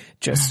that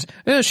just,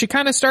 she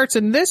kind of starts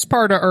in this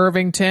part of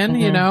Irvington,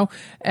 you know,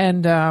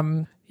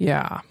 and,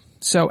 yeah.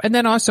 So, and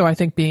then also I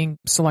think being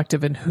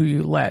selective in who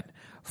you let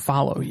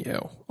follow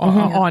you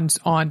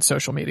on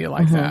social media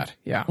like that.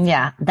 Yeah.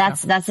 Yeah.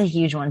 That's a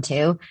huge one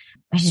too.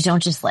 You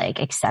don't just like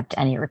accept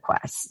any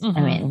requests.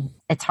 I mean,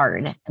 it's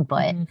hard,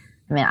 but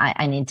I mean,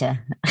 I need to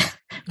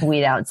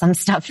weed out some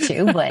stuff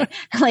too, but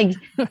like,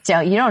 so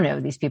you don't know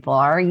who these people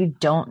are. You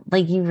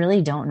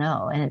really don't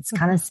know. And it's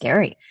kind of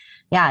scary.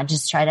 Yeah.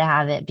 Just try to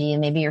have it be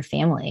maybe your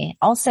family.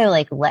 Also,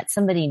 like, let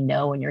somebody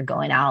know when you're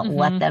going out,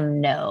 let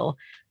them know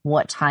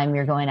what time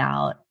you're going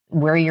out,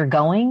 where you're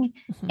going,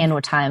 and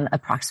what time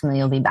approximately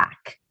you'll be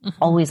back.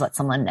 Always let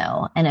someone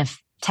know. And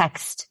if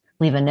text,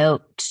 leave a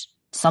note,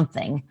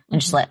 something, and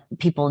just let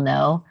people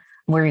know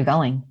where you're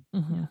going.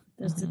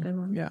 That's a good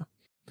one. Yeah.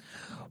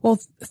 Well,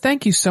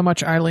 thank you so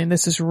much, Eileen.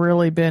 This has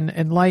really been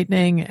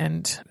enlightening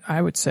and I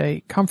would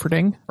say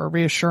comforting or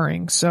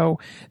reassuring.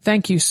 So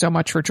thank you so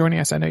much for joining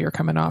us. I know you're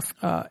coming off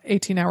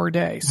 18-hour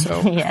day.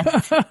 So,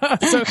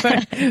 so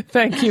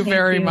thank you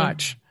very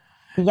much.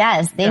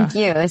 Yes. Thank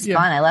you. It was fun.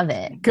 I love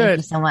it. Good. Thank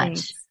you so much.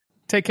 Thanks.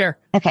 Take care.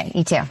 Okay.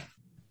 You too.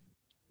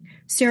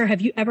 Sarah,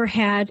 have you ever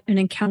had an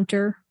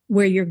encounter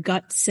where your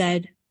gut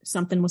said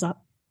something was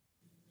up?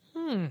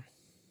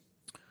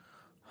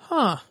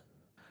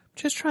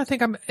 Just trying to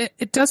think.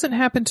 It doesn't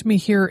happen to me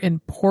here in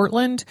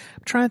Portland.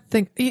 I'm trying to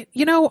think.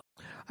 You know,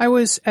 I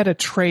was at a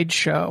trade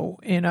show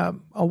in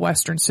a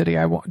Western city.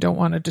 I don't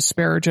want to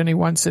disparage any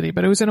one city,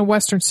 but it was in a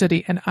Western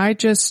city, and I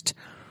didn't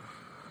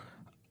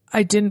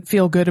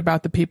feel good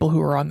about the people who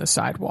were on the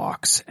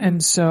sidewalks.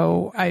 And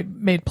so I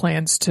made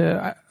plans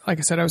to, like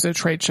I said, I was at a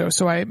trade show,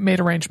 so I made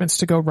arrangements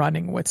to go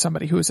running with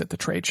somebody who was at the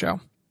trade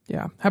show.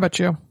 Yeah. How about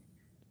you?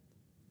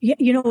 Yeah,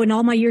 you know, in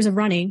all my years of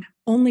running,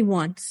 only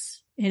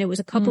once, and it was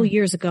a couple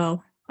years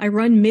ago, I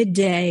run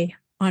midday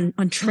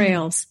on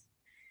trails.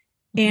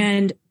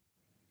 And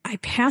I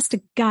passed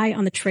a guy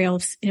on the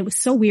trails, and it was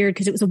so weird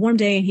because it was a warm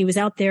day and he was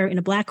out there in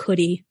a black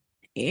hoodie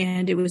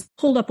and it was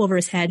pulled up over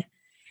his head,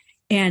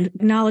 and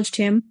acknowledged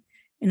him.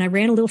 And I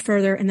ran a little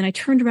further, and then I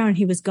turned around and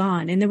he was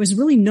gone, and there was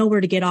really nowhere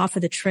to get off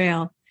of the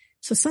trail.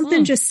 So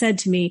something just said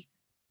to me,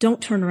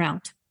 don't turn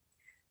around.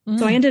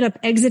 So I ended up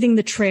exiting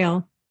the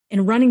trail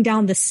and running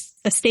down this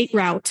state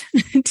route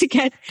to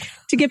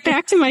get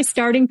back to my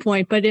starting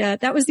point. But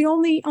that was the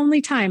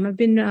only time. I've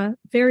been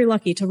very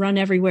lucky to run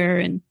everywhere,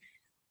 and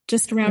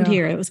just around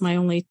here, it was my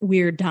only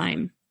weird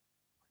time.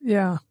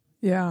 Yeah.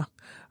 Yeah.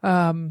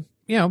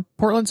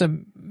 Portland's a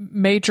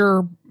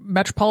major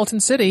metropolitan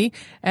city,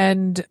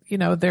 and,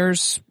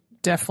 there's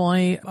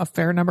definitely a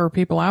fair number of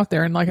people out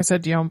there. And like I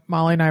said,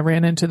 Molly and I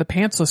ran into the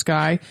pantsless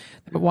guy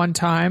at one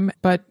time,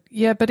 but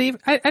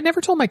I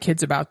never told my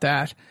kids about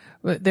that.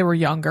 They were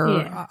younger.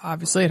 Yeah.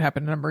 Obviously it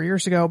happened a number of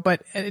years ago,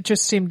 but it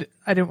just seemed,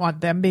 I didn't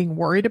want them being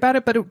worried about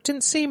it, but it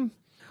didn't seem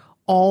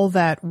all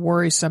that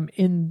worrisome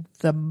in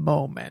the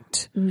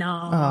moment.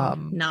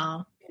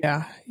 No.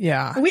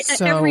 Yeah.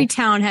 Every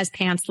town has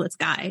pantsless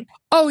guy.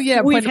 Oh yeah.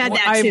 We've had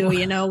that too,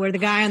 where the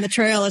guy on the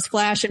trail is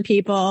flashing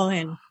people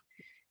and.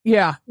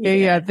 Yeah.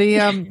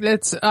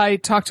 I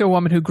talked to a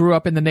woman who grew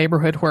up in the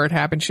neighborhood where it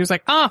happened. She was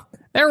like,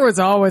 there was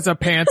always a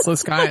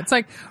pantsless guy. It's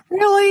like,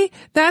 really?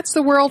 That's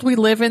the world we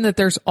live in, that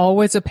there's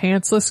always a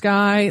pantsless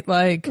guy?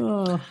 Like,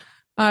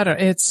 I don't,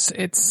 it's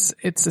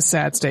a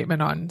sad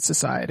statement on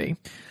society.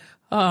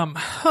 All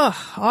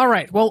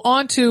right. Well,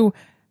 on to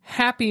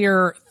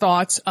happier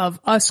thoughts of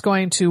us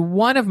going to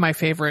one of my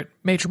favorite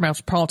major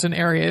metropolitan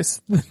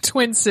areas, the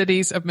Twin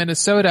Cities of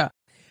Minnesota.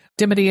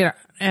 Dimity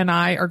and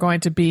I are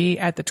going to be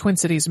at the Twin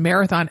Cities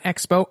Marathon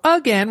Expo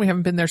again. We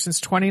haven't been there since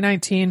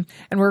 2019,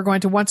 and we're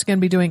going to once again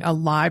be doing a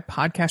live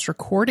podcast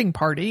recording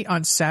party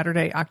on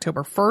Saturday,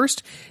 October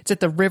 1st. It's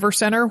at the River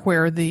Center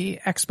where the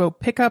expo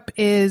pickup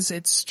is.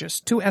 It's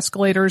just 2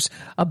 escalators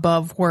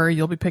above where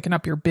you'll be picking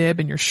up your bib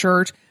and your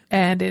shirt.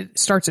 And it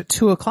starts at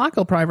 2:00.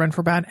 It'll probably run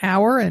for about an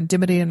hour. And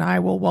Dimity and I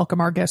will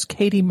welcome our guest,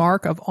 Katie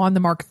Mark of On the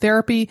Mark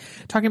Therapy,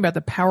 talking about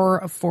the power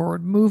of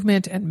forward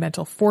movement and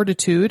mental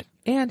fortitude.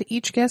 And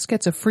each guest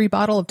gets a free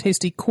bottle of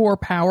tasty Core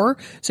Power,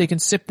 so you can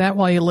sip that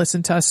while you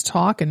listen to us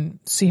talk and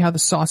see how the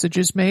sausage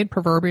is made,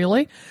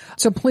 proverbially.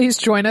 So please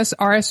join us,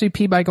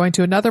 RSVP by going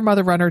to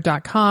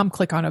anothermotherrunner.com,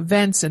 click on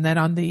events, and then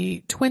on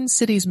the Twin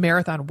Cities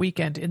Marathon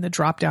Weekend in the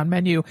drop-down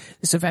menu.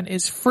 This event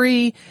is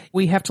free.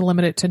 We have to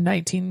limit it to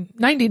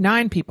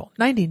 99 people,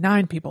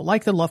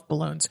 like the Luft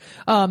balloons.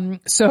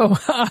 So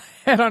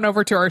head on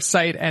over to our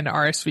site and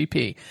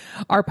RSVP.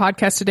 Our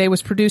podcast today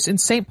was produced in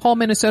St. Paul,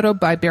 Minnesota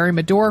by Barry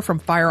Medore from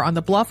Fire on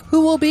the Bluff,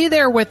 who will be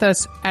there with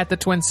us at the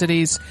Twin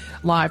Cities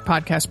live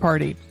podcast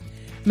party.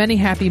 Many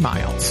happy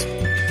miles.